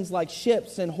powerful things like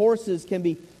ships and horses can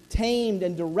be tamed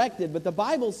and directed, but the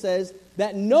Bible says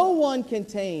that no one can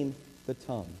tame the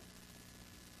tongue.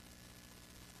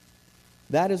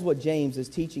 That is what James is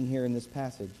teaching here in this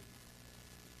passage.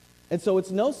 And so it's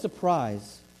no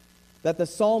surprise that the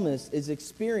psalmist is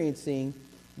experiencing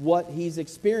what he's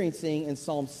experiencing in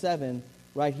Psalm 7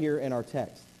 right here in our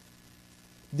text.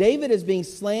 David is being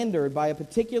slandered by a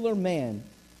particular man,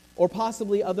 or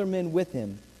possibly other men with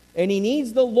him, and he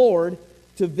needs the Lord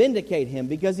to vindicate him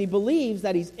because he believes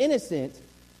that he's innocent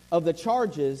of the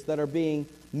charges that are being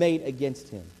made against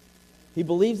him. He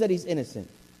believes that he's innocent.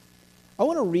 I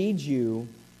want to read you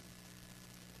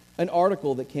an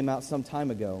article that came out some time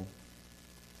ago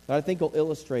that I think will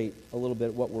illustrate a little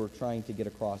bit what we're trying to get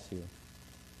across here.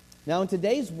 Now, in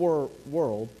today's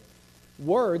world,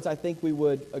 words, I think we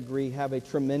would agree, have a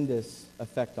tremendous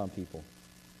effect on people.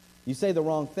 You say the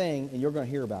wrong thing, and you're going to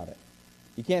hear about it.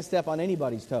 You can't step on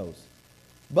anybody's toes.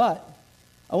 But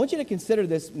I want you to consider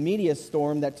this media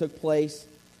storm that took place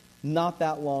not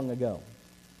that long ago.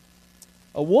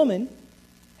 A woman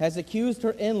has accused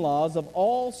her in-laws of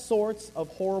all sorts of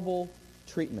horrible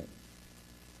treatment,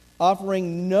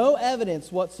 offering no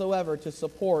evidence whatsoever to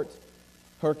support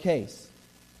her case.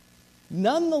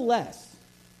 Nonetheless,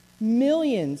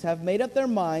 millions have made up their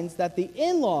minds that the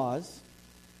in-laws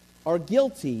are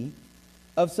guilty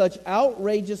of such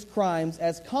outrageous crimes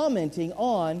as commenting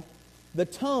on the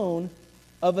tone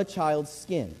of a child's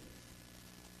skin.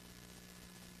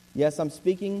 Yes, I'm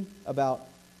speaking about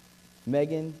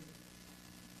Meghan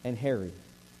and Harry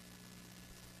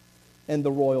and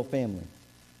the royal family.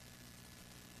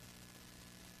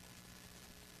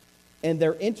 And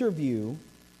her interview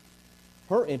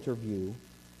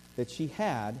that she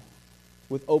had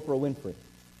with Oprah Winfrey.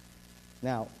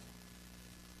 Now,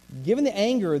 given the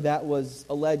anger that was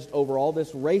alleged over all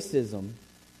this racism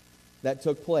that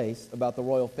took place about the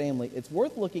royal family, it's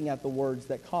worth looking at the words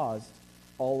that caused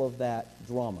all of that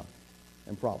drama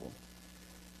and problem.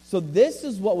 So this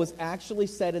is what was actually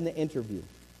said in the interview.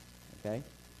 Okay?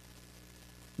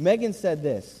 Meghan said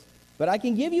this, "But I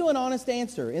can give you an honest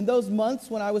answer. In those months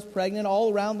when I was pregnant,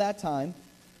 all around that time,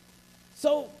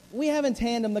 so we have in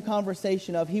tandem the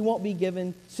conversation of he won't be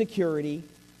given security,"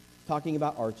 talking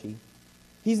about Archie.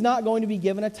 "He's not going to be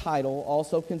given a title,"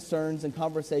 also concerns and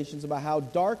conversations about how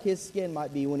dark his skin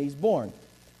might be when he's born.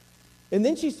 And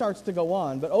then she starts to go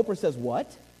on, but Oprah says, "What?"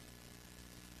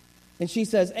 And she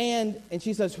says, and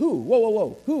she says, "Who?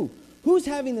 Whoa. Who? Who's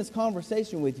having this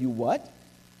conversation with you? What?"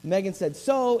 Meghan said,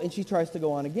 "So," and she tries to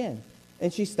go on again.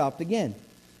 And she stopped again.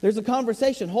 "There's a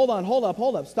conversation. Hold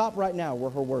up. Stop right now,"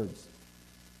 were her words.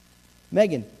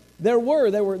 Meghan, there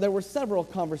were several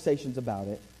conversations about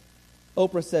it.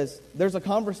 Oprah says, "There's a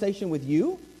conversation with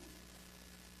you?"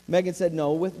 Meghan said,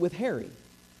 "No, with Harry."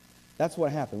 That's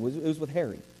what happened. It was with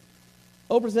Harry.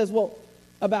 Oprah says, "Well,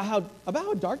 about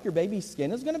how dark your baby's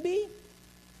skin is going to be?"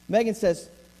 Meghan says,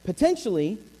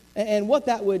 "Potentially, and what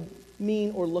that would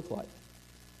mean or look like."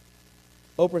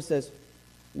 Oprah says,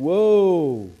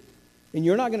 "Whoa, and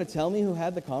you're not going to tell me who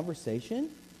had the conversation?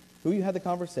 Who you had the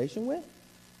conversation with?"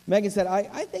 Meghan said,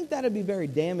 I think that would be very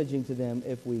damaging to them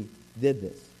if we did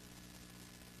this."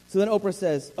 So then Oprah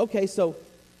says, "Okay, so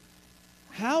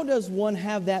how does one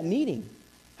have that meeting?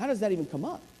 How does that even come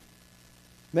up?"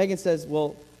 Meghan says,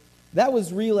 "Well, that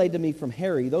was relayed to me from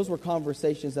Harry. Those were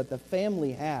conversations that the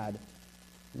family had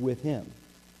with him."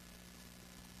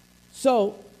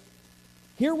 So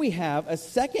here we have a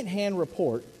secondhand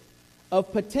report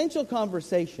of potential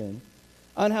conversation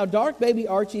on how dark baby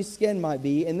Archie's skin might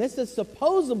be, and this is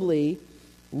supposedly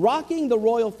rocking the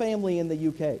royal family in the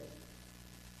UK.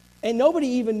 And nobody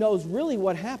even knows really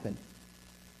what happened.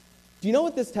 Do you know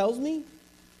what this tells me?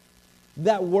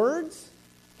 That words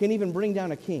can even bring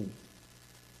down a king.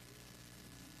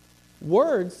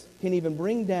 Words can even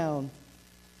bring down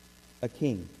a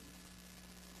king.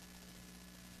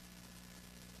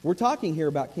 We're talking here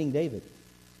about King David.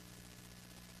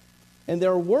 And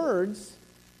there are words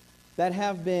that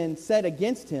have been said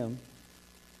against him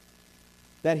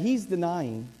that he's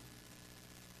denying,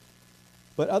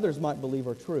 but others might believe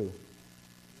are true.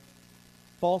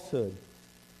 Falsehood,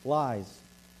 lies,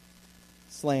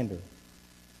 slander.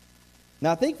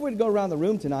 Now, I think if we'd go around the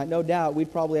room tonight, no doubt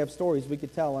we'd probably have stories we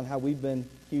could tell on how we've been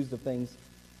accused of things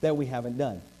that we haven't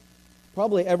done.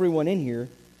 Probably everyone in here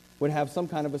would have some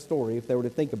kind of a story if they were to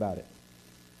think about it.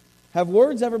 Have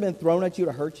words ever been thrown at you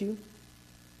to hurt you?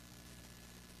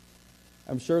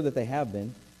 I'm sure that they have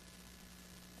been.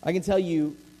 I can tell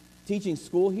you, teaching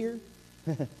school here,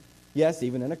 yes,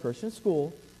 even in a Christian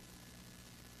school,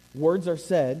 words are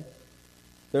said.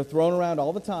 They're thrown around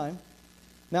all the time.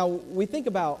 Now, we think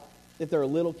about if they're a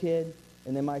little kid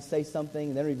and they might say something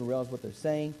and they don't even realize what they're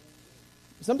saying.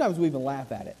 Sometimes we even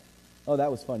laugh at it. Oh,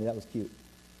 that was funny, that was cute.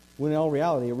 When in all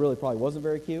reality, it really probably wasn't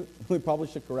very cute. We probably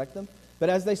should correct them. But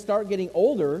as they start getting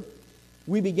older,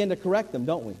 we begin to correct them,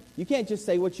 don't we? You can't just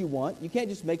say what you want. You can't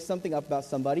just make something up about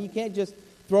somebody. You can't just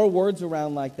throw words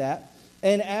around like that.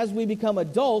 And as we become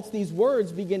adults, these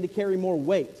words begin to carry more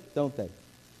weight, don't they?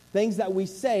 Things that we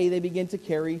say, they begin to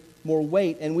carry more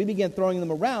weight. And we begin throwing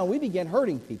them around. We begin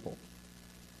hurting people.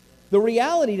 The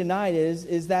reality tonight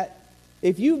is that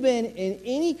if you've been in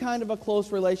any kind of a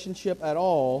close relationship at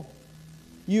all,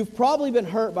 you've probably been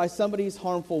hurt by somebody's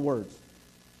harmful words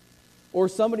or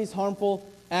somebody's harmful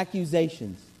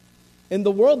accusations. In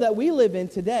the world that we live in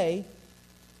today,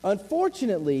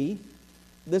 unfortunately,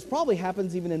 this probably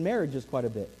happens even in marriages quite a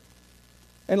bit.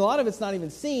 And a lot of it's not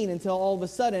even seen until all of a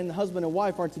sudden husband and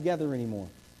wife aren't together anymore.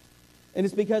 And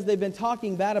it's because they've been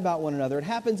talking bad about one another. It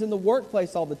happens in the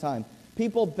workplace all the time.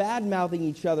 People bad-mouthing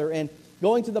each other and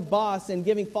going to the boss and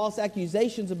giving false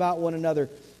accusations about one another.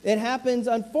 It happens,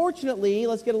 unfortunately,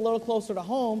 let's get a little closer to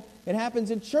home, it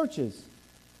happens in churches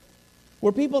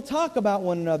where people talk about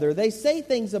one another. They say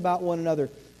things about one another.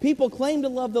 People claim to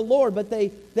love the Lord, but they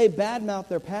badmouth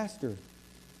their pastor,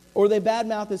 or they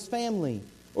badmouth his family,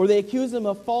 or they accuse him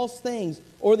of false things,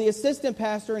 or the assistant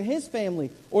pastor and his family,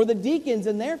 or the deacons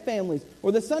and their families,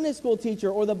 or the Sunday school teacher,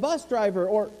 or the bus driver,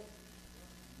 or...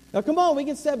 Now, come on, we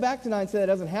can step back tonight and say that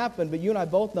doesn't happen, but you and I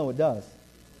both know it does.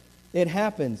 It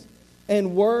happens.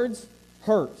 And words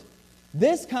hurt.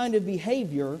 This kind of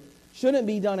behavior shouldn't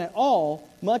be done at all,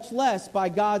 much less by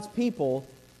God's people,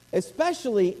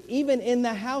 especially even in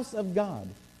the house of God.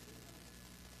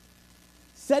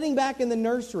 Sitting back in the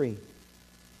nursery,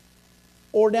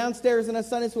 or downstairs in a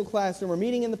Sunday school classroom, or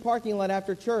meeting in the parking lot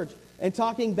after church, and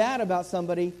talking bad about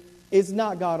somebody is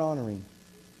not God-honoring.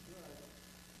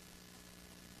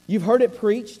 You've heard it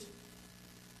preached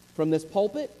from this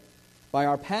pulpit, by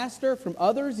our pastor, from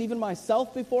others, even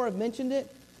myself before I've mentioned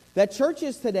it, that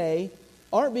churches today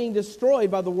aren't being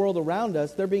destroyed by the world around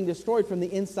us. They're being destroyed from the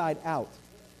inside out.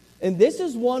 And this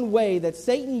is one way that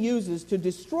Satan uses to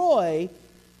destroy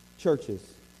churches.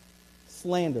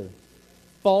 Slander,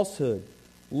 falsehood,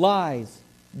 lies,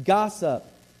 gossip,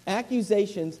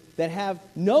 accusations that have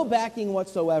no backing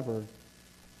whatsoever.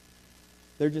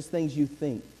 They're just things you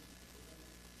think,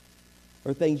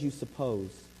 or things you suppose,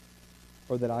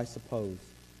 or that I suppose.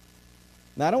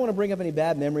 Now, I don't want to bring up any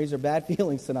bad memories or bad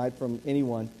feelings tonight from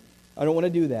anyone. I don't want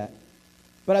to do that.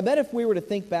 But I bet if we were to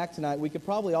think back tonight, we could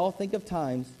probably all think of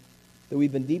times that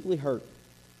we've been deeply hurt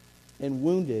and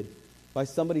wounded by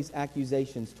somebody's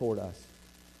accusations toward us.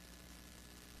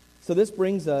 So this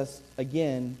brings us,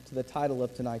 again, to the title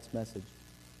of tonight's message.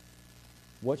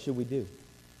 What should we do?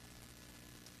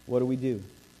 What do we do?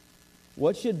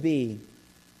 What should be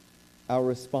our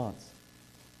response?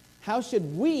 How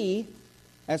should we,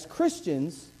 as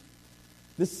Christians,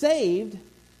 the saved,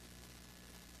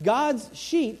 God's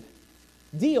sheep,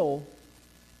 deal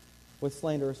with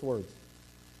slanderous words?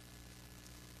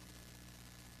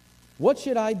 What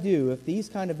should I do if these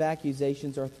kind of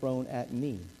accusations are thrown at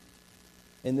me?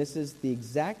 And this is the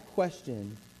exact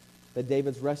question that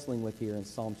David's wrestling with here in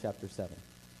Psalm chapter 7.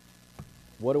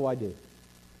 What do I do?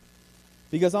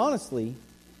 Because honestly,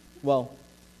 well,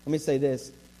 let me say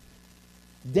this.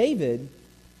 David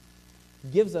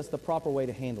gives us the proper way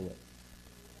to handle it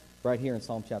right here in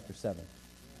Psalm chapter 7.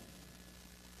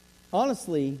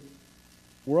 Honestly,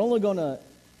 we're only going to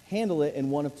handle it in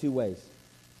one of two ways.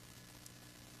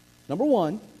 Number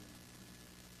one,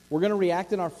 we're going to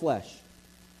react in our flesh.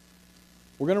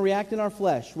 We're going to react in our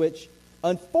flesh, which,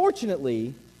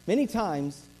 unfortunately, many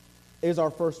times is our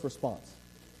first response.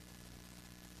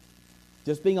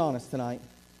 Just being honest tonight.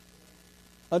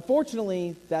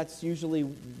 Unfortunately, that's usually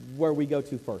where we go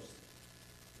to first,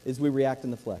 is we react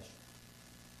in the flesh.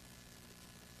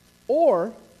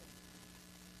 Or,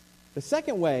 the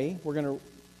second way we're going to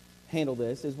handle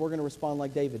this is we're going to respond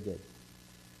like David did.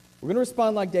 We're going to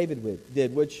respond like David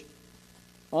did, which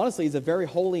honestly is a very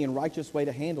holy and righteous way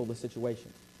to handle the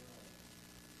situation.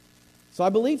 So I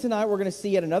believe tonight we're going to see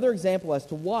yet another example as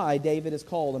to why David is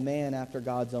called a man after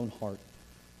God's own heart.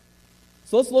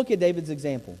 So let's look at David's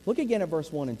example. Look again at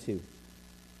verse 1 and 2.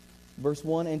 Verse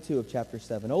 1 and 2 of chapter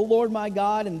 7. O Lord my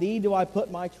God, in thee do I put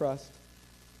my trust.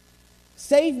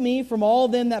 Save me from all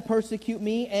them that persecute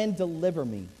me, and deliver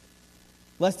me,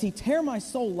 lest he tear my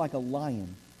soul like a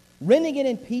lion, rending it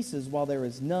in pieces while there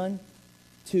is none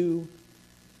to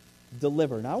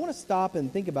deliver. Now I want to stop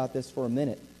and think about this for a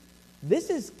minute. This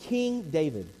is King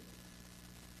David.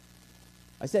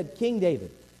 I said King David.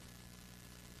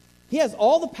 He has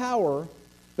all the power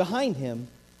behind him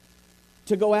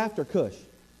to go after Cush.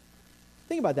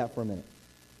 Think about that for a minute.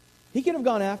 He could have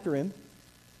gone after him.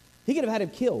 He could have had him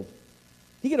killed.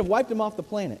 He could have wiped him off the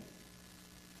planet.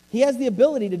 He has the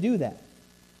ability to do that.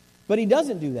 But he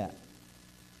doesn't do that.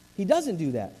 He doesn't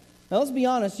do that. Now let's be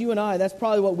honest, you and I, that's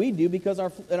probably what we do because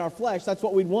in our flesh, that's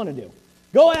what we'd want to do.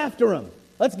 Go after him.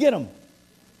 Let's get him.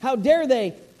 How dare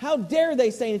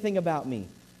they say anything about me?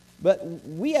 But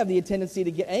we have the tendency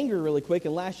to get angry really quick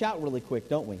and lash out really quick,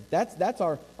 don't we? That's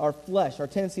our flesh, our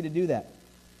tendency to do that.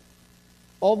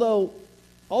 Although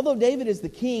David is the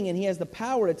king and he has the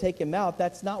power to take him out,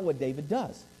 that's not what David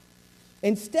does.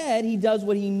 Instead, he does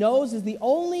what he knows is the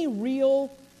only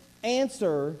real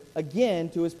answer, again,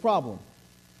 to his problem.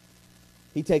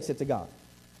 He takes it to God.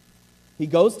 He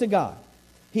goes to God.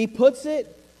 He puts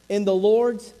it in the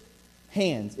Lord's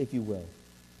hands, if you will.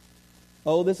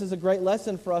 Oh, this is a great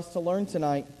lesson for us to learn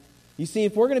tonight. You see,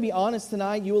 if we're going to be honest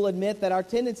tonight, you will admit that our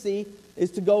tendency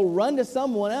is to go run to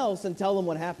someone else and tell them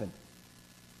what happened.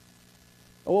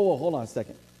 Oh, hold on a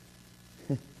second.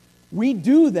 We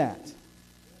do that.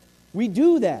 We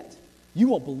do that. You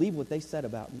won't believe what they said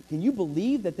about me. Can you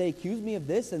believe that they accused me of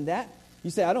this and that? You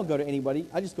say, I don't go to anybody.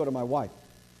 I just go to my wife.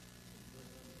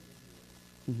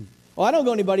 Oh, I don't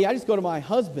go to anybody. I just go to my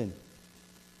husband.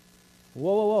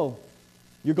 Whoa.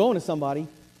 You're going to somebody.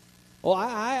 Oh,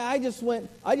 I just went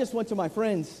to my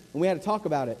friends and we had to talk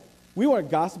about it. We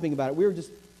weren't gossiping about it. We were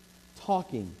just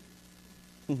talking.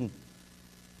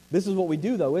 This is what we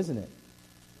do, though, isn't it?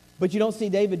 But you don't see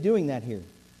David doing that here.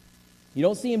 You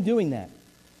don't see him doing that.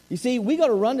 You see, we got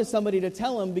to run to somebody to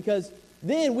tell them because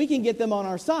then we can get them on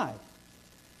our side.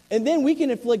 And then we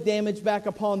can inflict damage back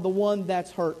upon the one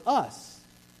that's hurt us.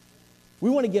 We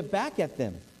want to get back at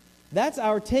them. That's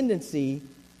our tendency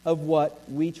of what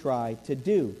we try to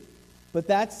do. But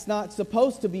that's not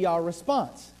supposed to be our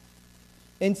response.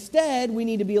 Instead, we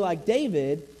need to be like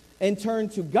David and turn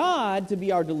to God to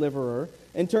be our deliverer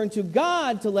and turn to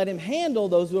God to let him handle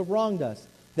those who have wronged us.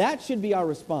 That should be our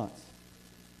response.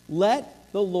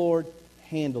 Let the Lord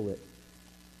handle it.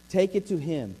 Take it to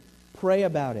him. Pray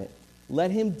about it.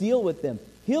 Let him deal with them.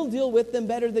 He'll deal with them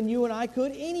better than you and I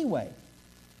could anyway.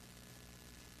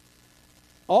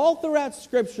 All throughout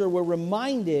Scripture, we're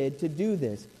reminded to do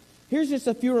this. Here's just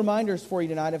a few reminders for you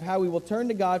tonight of how we will turn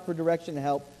to God for direction and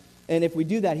help. And if we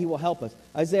do that, he will help us.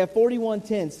 Isaiah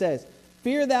 41:10 says,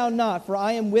 Fear thou not, for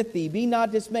I am with thee. Be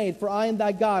not dismayed, for I am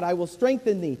thy God. I will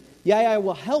strengthen thee. Yea, I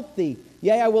will help thee.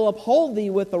 Yea, I will uphold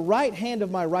thee with the right hand of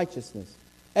my righteousness.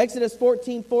 Exodus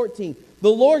 14:14. The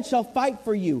Lord shall fight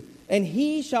for you, and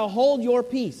he shall hold your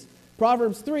peace.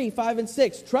 Proverbs 3:5 and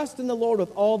 6. Trust in the Lord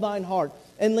with all thine heart,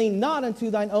 and lean not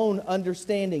unto thine own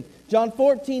understanding. John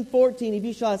 14:14. If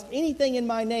you shall ask anything in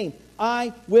my name,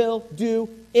 I will do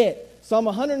it. Psalm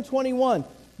 121,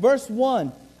 verse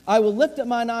 1. I will lift up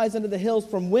mine eyes unto the hills,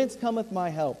 from whence cometh my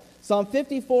help. Psalm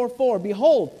 54:4.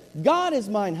 Behold, God is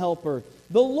mine helper.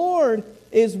 The Lord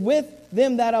is with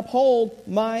them that uphold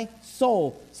my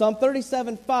soul. Psalm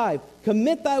 37:5.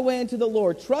 Commit thy way unto the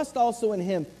Lord. Trust also in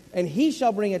him, and he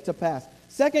shall bring it to pass.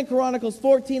 2 Chronicles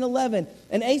 14:11.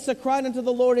 And Asa cried unto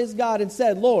the Lord his God and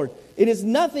said, Lord, it is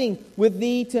nothing with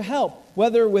thee to help,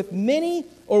 whether with many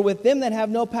or with them that have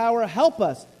no power. Help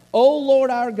us, O Lord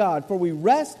our God, for we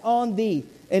rest on thee.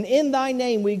 And in thy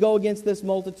name we go against this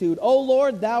multitude. O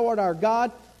Lord, thou art our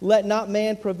God. Let not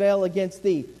man prevail against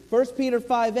thee. 1 Peter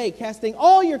 5:8. Casting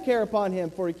all your care upon him,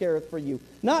 for he careth for you.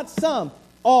 Not some,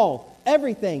 all,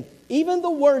 everything. Even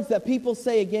the words that people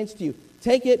say against you.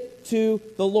 Take it to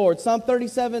the Lord. Psalm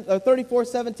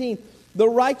 34:17. The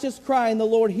righteous cry, and the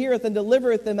Lord heareth and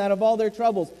delivereth them out of all their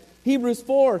troubles. Hebrews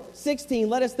 4:16.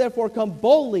 Let us therefore come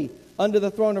boldly unto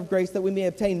the throne of grace, that we may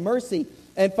obtain mercy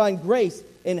and find grace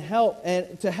in help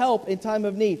and to help in time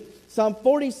of need. Psalm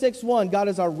 46:1. God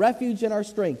is our refuge and our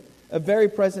strength, a very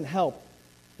present help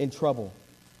in trouble.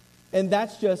 And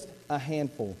that's just a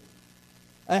handful.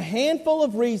 A handful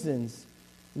of reasons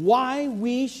why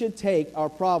we should take our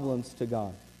problems to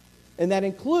God. And that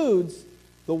includes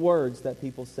the words that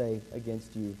people say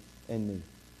against you and me.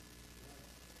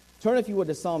 Turn, if you would,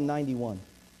 to Psalm 91.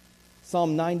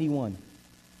 Psalm 91.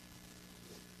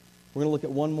 We're going to look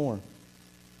at one more.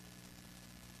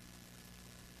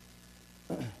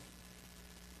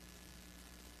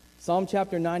 Psalm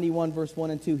chapter 91, verse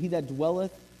 1 and 2. He that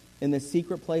dwelleth in the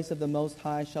secret place of the Most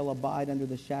High shall abide under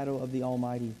the shadow of the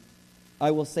Almighty.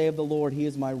 I will say of the Lord, He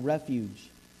is my refuge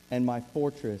and my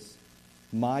fortress,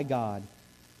 my God.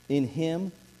 In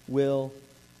Him will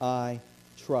I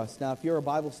trust. Now, if you're a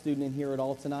Bible student in here at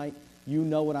all tonight, you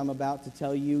know what I'm about to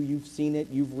tell you. You've seen it,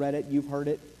 you've read it, you've heard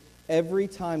it. Every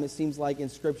time it seems like in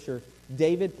Scripture,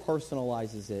 David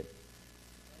personalizes it.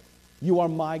 You are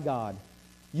my God.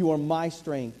 You are my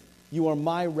strength. You are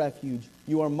my refuge.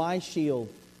 You are my shield.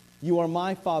 You are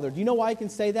my Father. Do you know why I can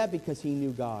say that? Because he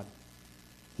knew God.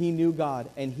 He knew God,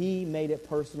 and he made it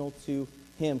personal to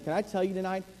him. Can I tell you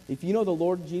tonight, if you know the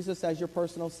Lord Jesus as your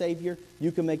personal Savior,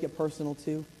 you can make it personal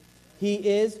too. He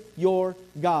is your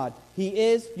God. He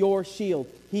is your shield.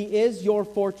 He is your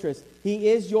fortress. He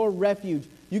is your refuge.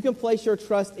 You can place your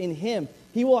trust in Him.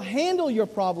 He will handle your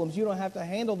problems. You don't have to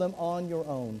handle them on your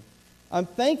own. I'm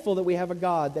thankful that we have a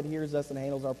God that hears us and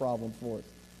handles our problems for us.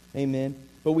 Amen.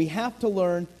 But we have to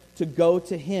learn to go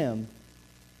to Him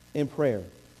in prayer.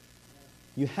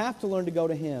 You have to learn to go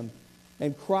to Him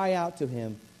and cry out to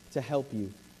Him to help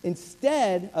you,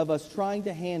 instead of us trying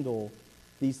to handle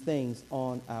these things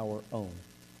on our own.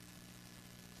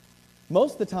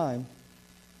 Most of the time,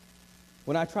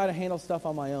 when I try to handle stuff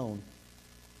on my own,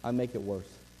 I make it worse.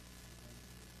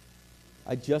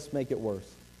 I just make it worse.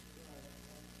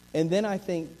 And then I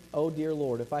think, oh dear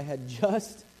Lord, if I had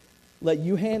just let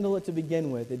you handle it to begin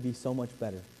with, it'd be so much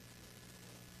better.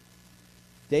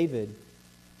 David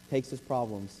takes his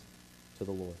problems to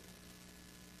the Lord.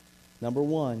 Number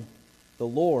one, the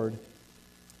Lord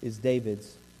is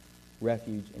David's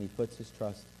refuge, and he puts his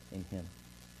trust in Him.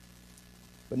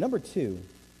 But number two,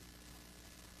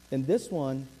 and this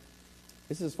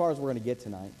is as far as we're going to get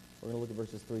tonight. We're going to look at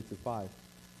verses 3 through 5.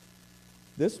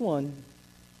 This one,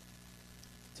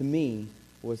 to me,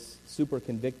 was super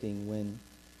convicting when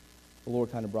the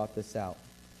Lord kind of brought this out.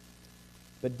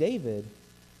 But David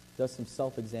does some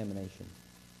self-examination.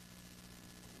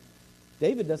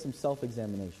 David does some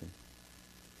self-examination.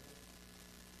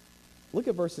 Look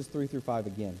at verses 3 through 5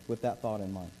 again with that thought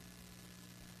in mind.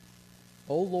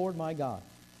 O Lord my God,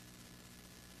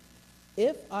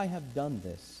 if I have done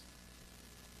this,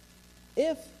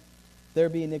 if there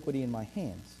be iniquity in my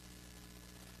hands,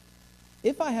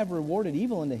 if I have rewarded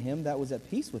evil unto him that was at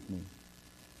peace with me,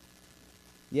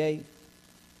 yea,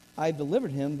 I have delivered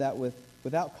him that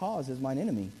without cause is mine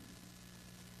enemy,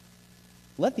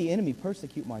 let the enemy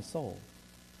persecute my soul,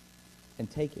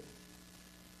 and take it.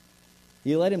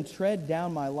 Ye let him tread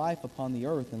down my life upon the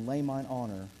earth, and lay mine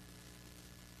honor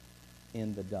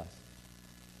in the dust.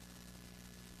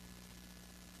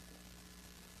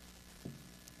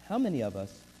 How many of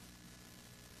us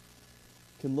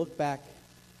can look back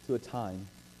to a time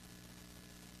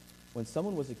when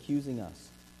someone was accusing us?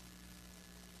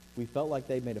 We felt like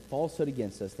they'd made a falsehood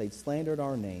against us. They'd slandered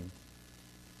our name.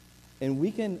 And we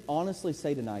can honestly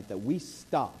say tonight that we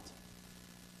stopped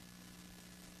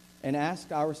and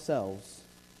asked ourselves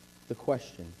the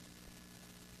question,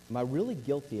 am I really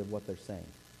guilty of what they're saying?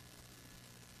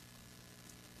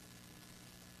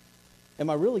 Am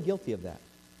I really guilty of that?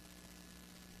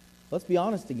 Let's be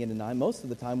honest again tonight. Most of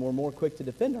the time, we're more quick to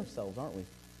defend ourselves, aren't we?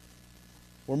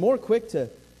 We're more quick to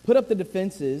put up the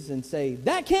defenses and say,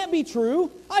 that can't be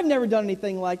true. I've never done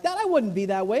anything like that. I wouldn't be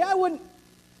that way. I wouldn't.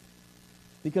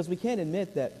 Because we can't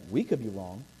admit that we could be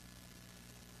wrong,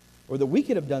 or that we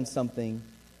could have done something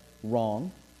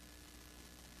wrong.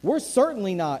 We're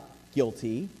certainly not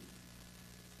guilty.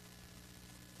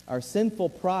 Our sinful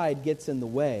pride gets in the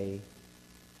way,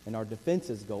 and our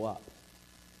defenses go up.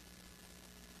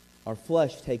 Our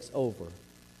flesh takes over.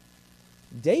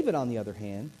 David, on the other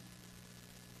hand,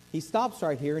 he stops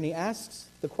right here and he asks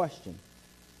the question,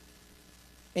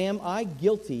 am I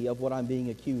guilty of what I'm being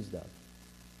accused of?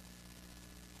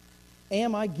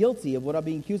 Am I guilty of what I'm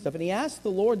being accused of? And he asks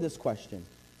the Lord this question.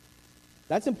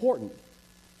 That's important.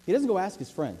 He doesn't go ask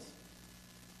his friends.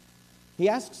 He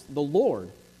asks the Lord,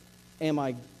 am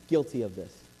I guilty of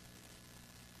this?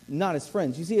 Not his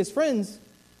friends. You see, his friends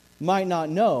might not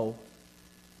know,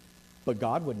 but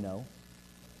God would know.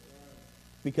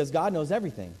 Because God knows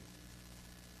everything.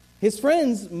 His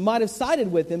friends might have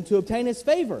sided with him to obtain his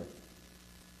favor.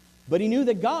 But he knew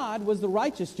that God was the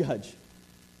righteous judge,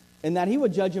 and that he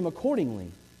would judge him accordingly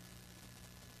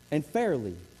and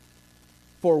fairly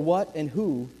for what and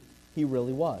who he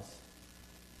really was.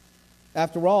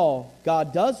 After all,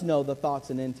 God does know the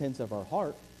thoughts and intents of our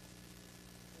heart.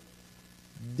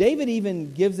 David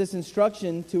even gives this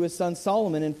instruction to his son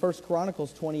Solomon in 1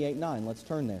 Chronicles 28:9. Let's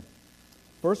turn there.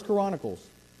 1 Chronicles,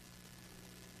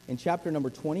 in chapter number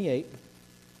 28,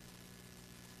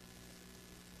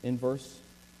 in verse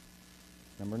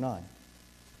number 9.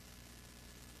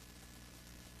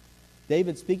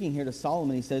 David speaking here to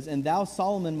Solomon, he says, "And thou,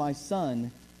 Solomon, my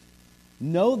son,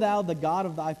 know thou the God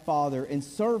of thy father, and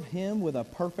serve him with a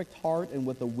perfect heart and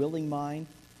with a willing mind."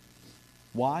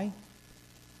 Why?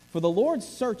 "For the Lord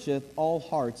searcheth all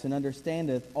hearts, and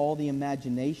understandeth all the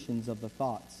imaginations of the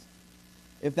thoughts.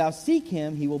 If thou seek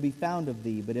him, he will be found of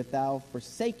thee. But if thou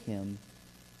forsake him,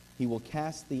 he will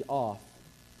cast thee off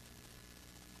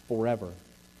forever."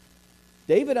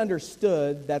 David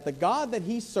understood that the God that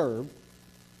he served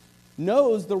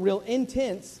knows the real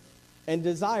intents and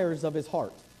desires of his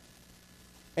heart.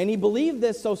 And he believed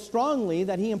this so strongly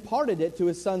that he imparted it to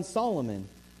his son Solomon.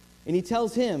 And he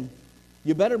tells him,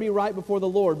 you better be right before the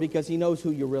Lord, because he knows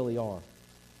who you really are.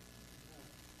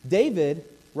 David,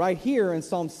 right here in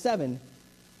Psalm 7,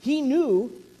 he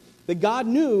knew that God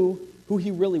knew who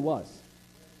he really was.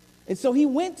 And so he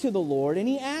went to the Lord and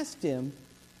he asked him,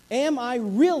 am I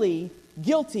really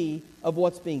guilty of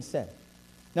what's being said?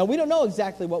 Now, we don't know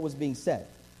exactly what was being said,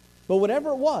 but whatever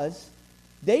it was,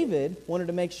 David wanted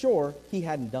to make sure he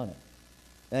hadn't done it,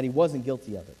 that he wasn't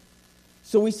guilty of it.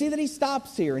 So we see that he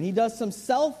stops here and he does some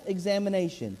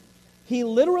self-examination. He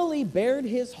literally bared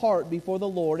his heart before the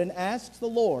Lord and asks the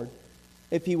Lord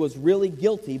if he was really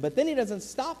guilty. But then he doesn't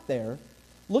stop there.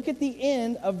 Look at the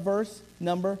end of verse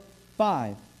number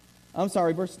 5.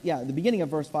 The beginning of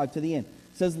verse 5 to the end.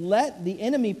 It says, "Let the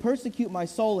enemy persecute my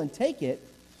soul and take it.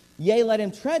 Yea, let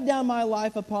him tread down my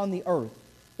life upon the earth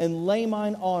and lay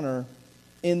mine honor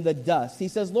in the dust." He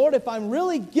says, Lord, if I'm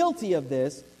really guilty of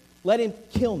this, let him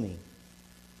kill me.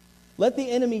 Let the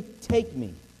enemy take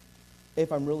me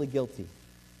if I'm really guilty.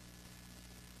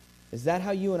 Is that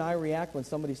how you and I react when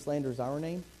somebody slanders our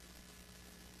name?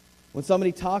 When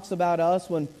somebody talks about us,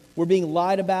 when we're being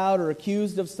lied about or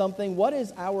accused of something, what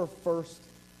is our first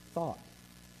thought?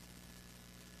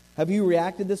 Have you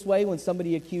reacted this way when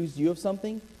somebody accused you of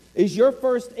something? Is your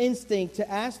first instinct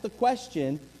to ask the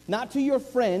question, not to your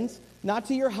friends, not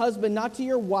to your husband, not to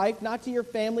your wife, not to your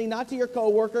family, not to your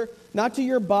coworker, not to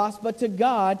your boss, but to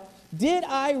God, did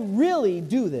I really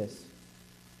do this?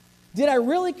 Did I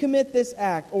really commit this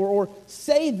act or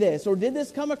say this? Or did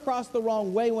this come across the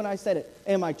wrong way when I said it?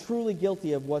 Am I truly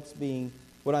guilty of what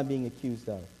I'm being accused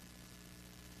of?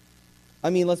 I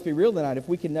mean, let's be real tonight. If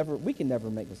we can never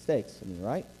make mistakes. I mean,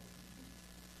 right?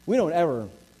 We don't ever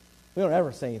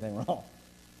say anything wrong.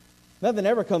 Nothing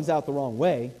ever comes out the wrong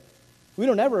way. We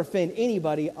don't ever offend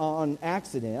anybody on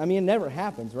accident. I mean, it never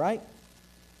happens, right?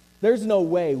 There's no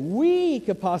way we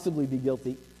could possibly be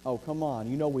guilty. Oh, come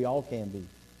on. You know we all can be.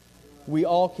 We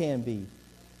all can be.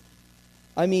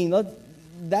 I mean,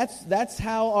 that's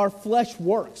how our flesh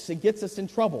works. It gets us in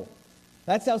trouble.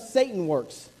 That's how Satan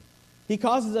works. He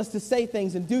causes us to say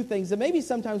things and do things that maybe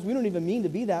sometimes we don't even mean to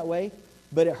be that way,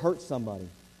 but it hurts somebody.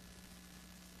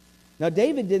 Now,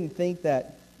 David didn't think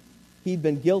that he'd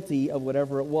been guilty of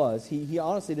whatever it was. He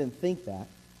honestly didn't think that.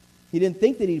 He didn't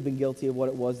think that he'd been guilty of what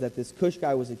it was that this Cush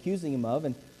guy was accusing him of.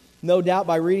 And no doubt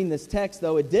by reading this text,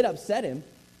 though, it did upset him.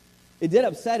 It did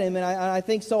upset him, and I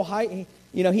think so high.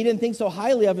 He didn't think so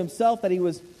highly of himself that he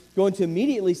was going to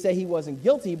immediately say he wasn't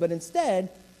guilty, but instead,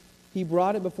 he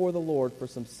brought it before the Lord for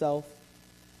some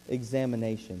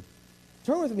self-examination.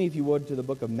 Turn with me, if you would, to the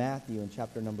book of Matthew in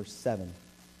chapter number 7.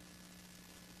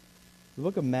 The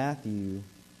book of Matthew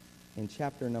in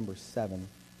chapter number 7.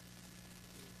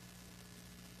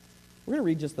 We're going to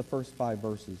read just the first 5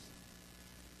 verses.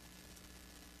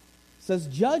 It says,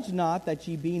 "Judge not that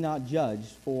ye be not judged,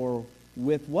 for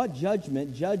with what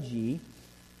judgment judge ye,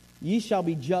 ye shall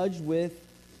be judged with,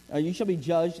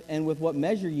 and with what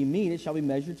measure ye mete, it shall be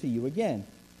measured to you again.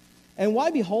 And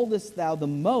why beholdest thou the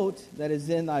mote that is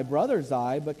in thy brother's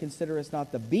eye, but considerest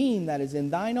not the beam that is in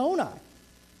thine own eye?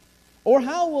 Or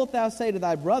how wilt thou say to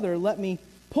thy brother, let me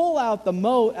pull out the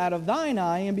mote out of thine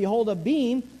eye, and behold a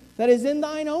beam that is in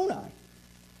thine own eye?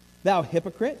 Thou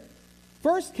hypocrite,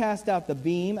 first cast out the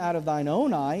beam out of thine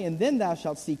own eye, and then thou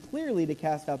shalt see clearly to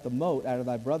cast out the mote out of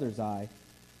thy brother's eye."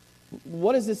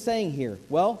 What is this saying here?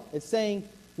 Well, it's saying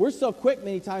we're so quick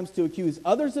many times to accuse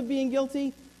others of being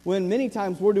guilty, when many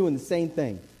times we're doing the same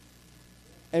thing.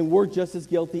 And we're just as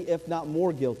guilty, if not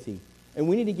more guilty. And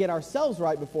we need to get ourselves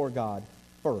right before God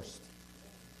first.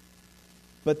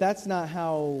 But that's not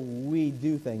how we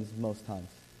do things most times.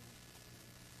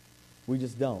 We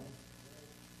just don't.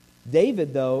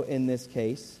 David, though, in this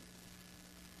case,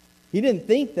 he didn't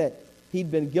think that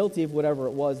he'd been guilty of whatever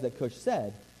it was that Cush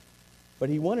said, but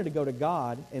he wanted to go to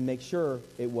God and make sure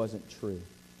it wasn't true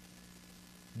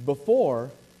before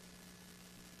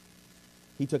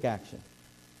he took action.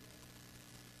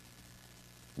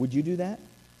 Would you do that?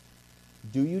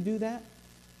 Do you do that?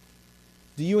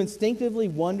 Do you instinctively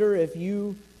wonder if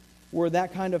you were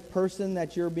that kind of person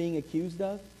that you're being accused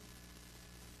of?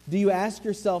 Do you ask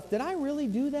yourself, did I really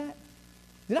do that?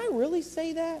 Did I really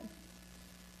say that?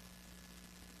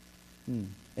 And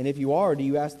if you are, do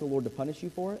you ask the Lord to punish you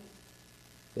for it?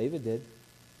 David did.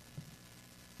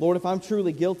 Lord, if I'm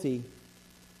truly guilty,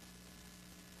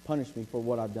 punish me for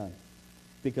what I've done,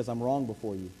 because I'm wrong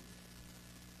before you.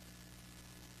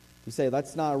 You say,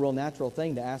 that's not a real natural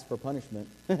thing to ask for punishment.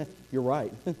 You're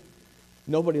right.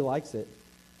 Nobody likes it.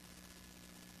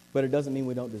 But it doesn't mean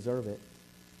we don't deserve it.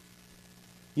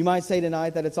 You might say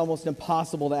tonight that it's almost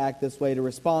impossible to act this way, to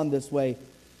respond this way,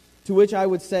 to which I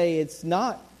would say it's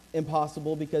not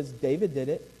impossible because David did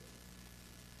it.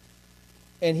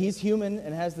 And he's human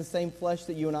and has the same flesh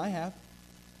that you and I have.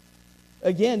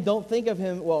 Again, don't think of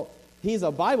him, well, he's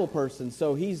a Bible person,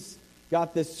 so he's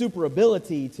got this super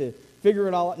ability to figure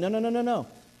it all out. No.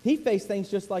 He faced things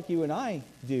just like you and I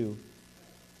do.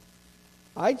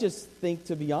 I just think,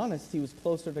 to be honest, he was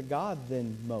closer to God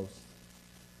than most.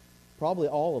 Probably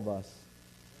all of us.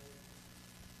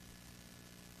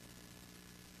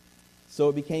 So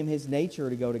it became his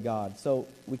nature to go to God. So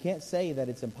we can't say that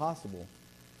it's impossible.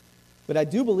 But I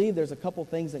do believe there's a couple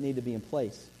things that need to be in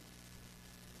place.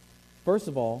 First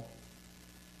of all,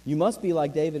 you must be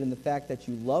like David in the fact that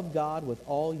you love God with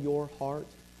all your heart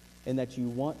and that you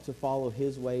want to follow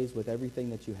his ways with everything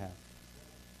that you have.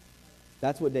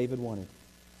 That's what David wanted.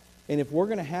 And if we're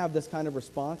going to have this kind of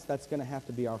response, that's going to have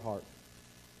to be our heart.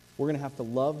 We're going to have to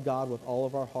love God with all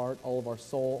of our heart, all of our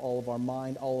soul, all of our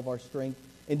mind, all of our strength,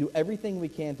 and do everything we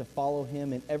can to follow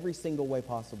him in every single way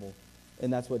possible.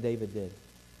 And that's what David did.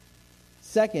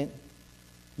 Second,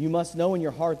 you must know in your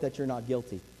heart that you're not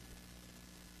guilty.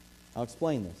 I'll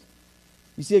explain this.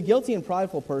 You see, a guilty and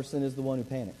prideful person is the one who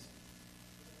panics.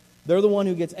 They're the one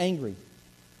who gets angry.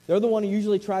 They're the one who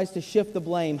usually tries to shift the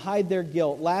blame, hide their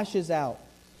guilt, lashes out.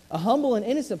 A humble and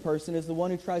innocent person is the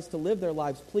one who tries to live their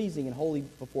lives pleasing and holy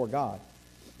before God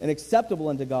and acceptable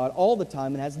unto God all the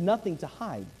time and has nothing to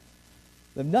hide.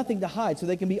 They have nothing to hide, so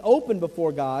they can be open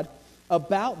before God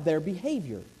about their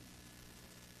behavior.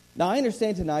 Now, I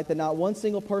understand tonight that not one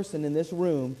single person in this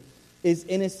room is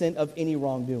innocent of any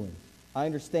wrongdoing. I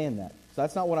understand that. So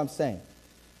that's not what I'm saying.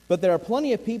 But there are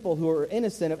plenty of people who are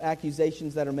innocent of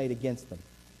accusations that are made against them.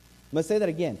 I'm going to say that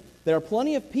again. There are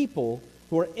plenty of people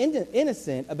who are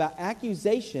innocent about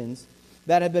accusations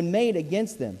that have been made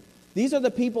against them. These are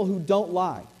the people who don't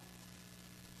lie,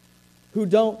 who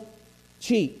don't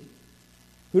cheat,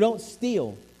 who don't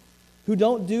steal, who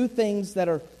don't do things that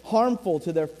are harmful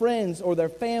to their friends or their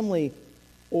family,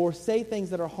 or say things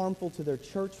that are harmful to their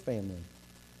church family.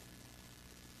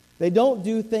 They don't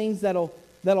do things that'll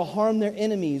harm their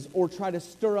enemies or try to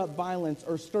stir up violence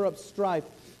or stir up strife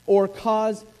or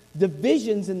cause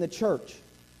divisions in the church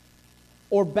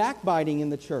or backbiting in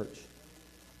the church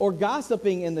or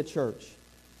gossiping in the church.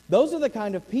 Those are the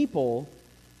kind of people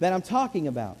that I'm talking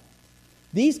about.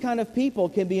 These kind of people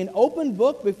can be an open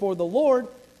book before the Lord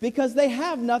because they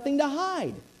have nothing to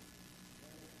hide.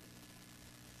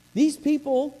 These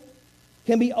people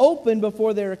can be open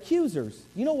before their accusers.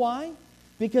 You know why?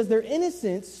 Because their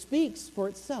innocence speaks for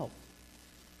itself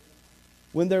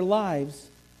when their lives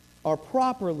are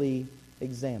properly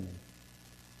examined.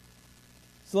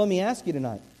 So let me ask you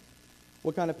tonight,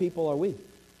 what kind of people are we?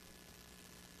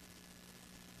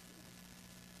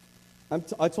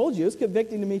 I told you, it's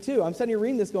convicting to me too. I'm sitting here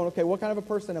reading this going, okay, what kind of a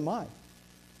person am I?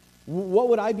 What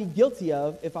would I be guilty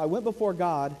of if I went before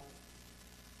God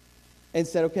and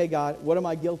said, okay, God, what am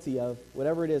I guilty of?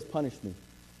 Whatever it is, punish me.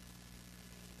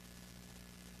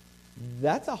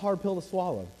 That's a hard pill to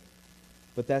swallow.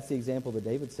 But that's the example that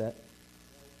David set.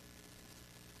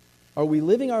 Are we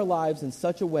living our lives in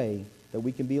such a way that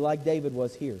we can be like David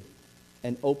was here?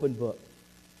 An open book.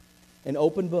 An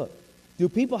open book. Do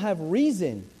people have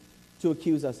reason to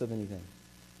accuse us of anything?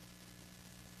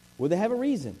 Would they have a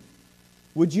reason?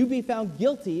 Would you be found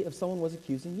guilty if someone was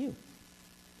accusing you?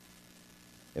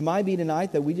 It might be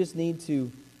tonight that we just need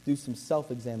to do some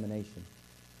self-examination.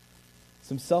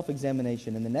 Some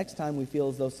self-examination. And the next time we feel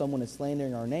as though someone is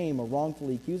slandering our name or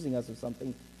wrongfully accusing us of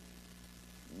something,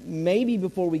 maybe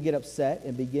before we get upset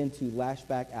and begin to lash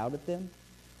back out at them,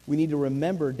 we need to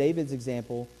remember David's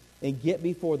example and get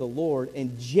before the Lord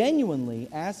and genuinely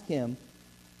ask Him,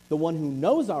 the one who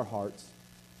knows our hearts,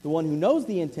 the one who knows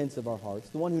the intents of our hearts,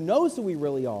 the one who knows who we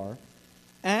really are,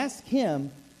 ask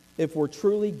Him if we're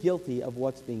truly guilty of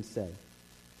what's being said.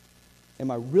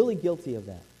 Am I really guilty of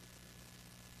that?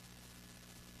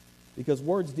 Because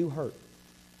words do hurt.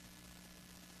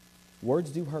 Words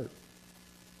do hurt.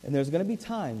 And there's going to be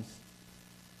times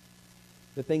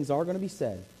that things are going to be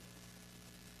said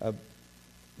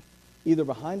either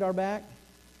behind our back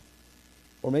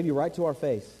or maybe right to our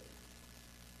face.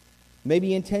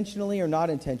 Maybe intentionally or not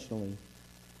intentionally.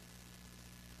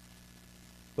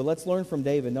 But let's learn from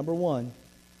David. Number one,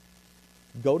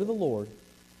 go to the Lord,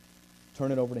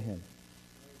 turn it over to Him.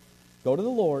 Go to the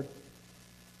Lord,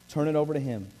 turn it over to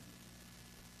Him.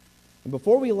 And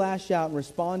before we lash out and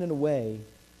respond in a way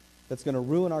that's going to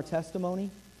ruin our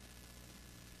testimony,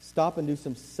 stop and do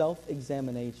some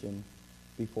self-examination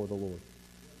before the Lord.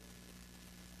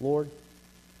 Lord,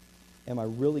 am I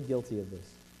really guilty of this?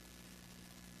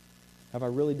 Have I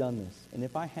really done this? And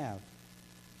if I have,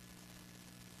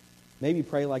 maybe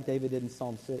pray like David did in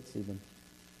Psalm 6 even.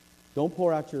 Don't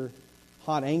pour out your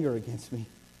hot anger against me.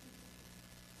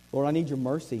 Lord, I need your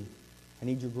mercy. I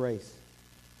need your grace.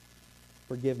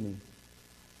 Forgive me.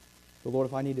 But Lord,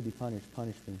 if I need to be punished,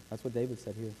 punish me. That's what David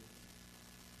said here.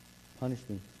 Punish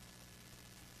me.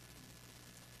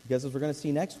 Because as we're going to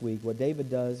see next week, what David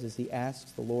does is he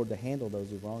asks the Lord to handle those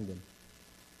who wronged him.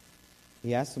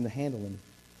 He asks him to handle him.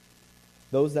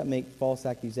 Those that make false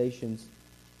accusations,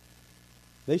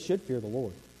 they should fear the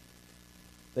Lord.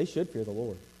 They should fear the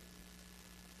Lord.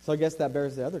 So I guess that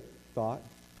bears the other thought.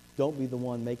 Don't be the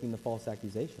one making the false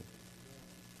accusation.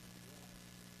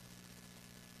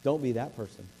 Don't be that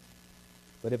person.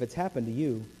 But if it's happened to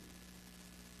you,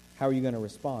 how are you going to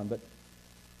respond? But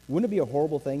wouldn't it be a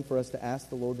horrible thing for us to ask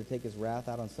the Lord to take His wrath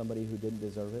out on somebody who didn't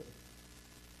deserve it?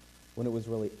 When it was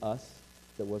really us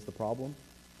that was the problem?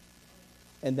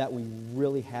 And that we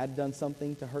really had done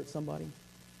something to hurt somebody?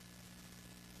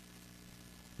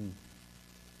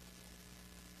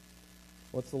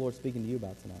 What's the Lord speaking to you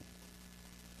about tonight?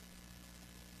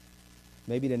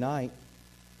 Maybe tonight,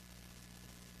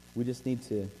 we just need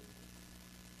to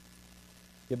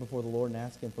get before the Lord and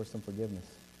ask Him for some forgiveness.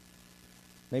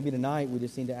 Maybe tonight, we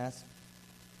just need to ask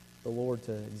the Lord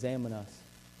to examine us.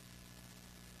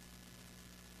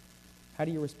 How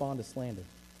do you respond to slander?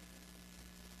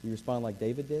 Do you respond like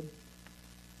David did?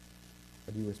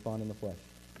 Or do you respond in the flesh?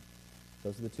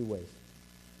 Those are the two ways.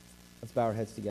 Let's bow our heads together.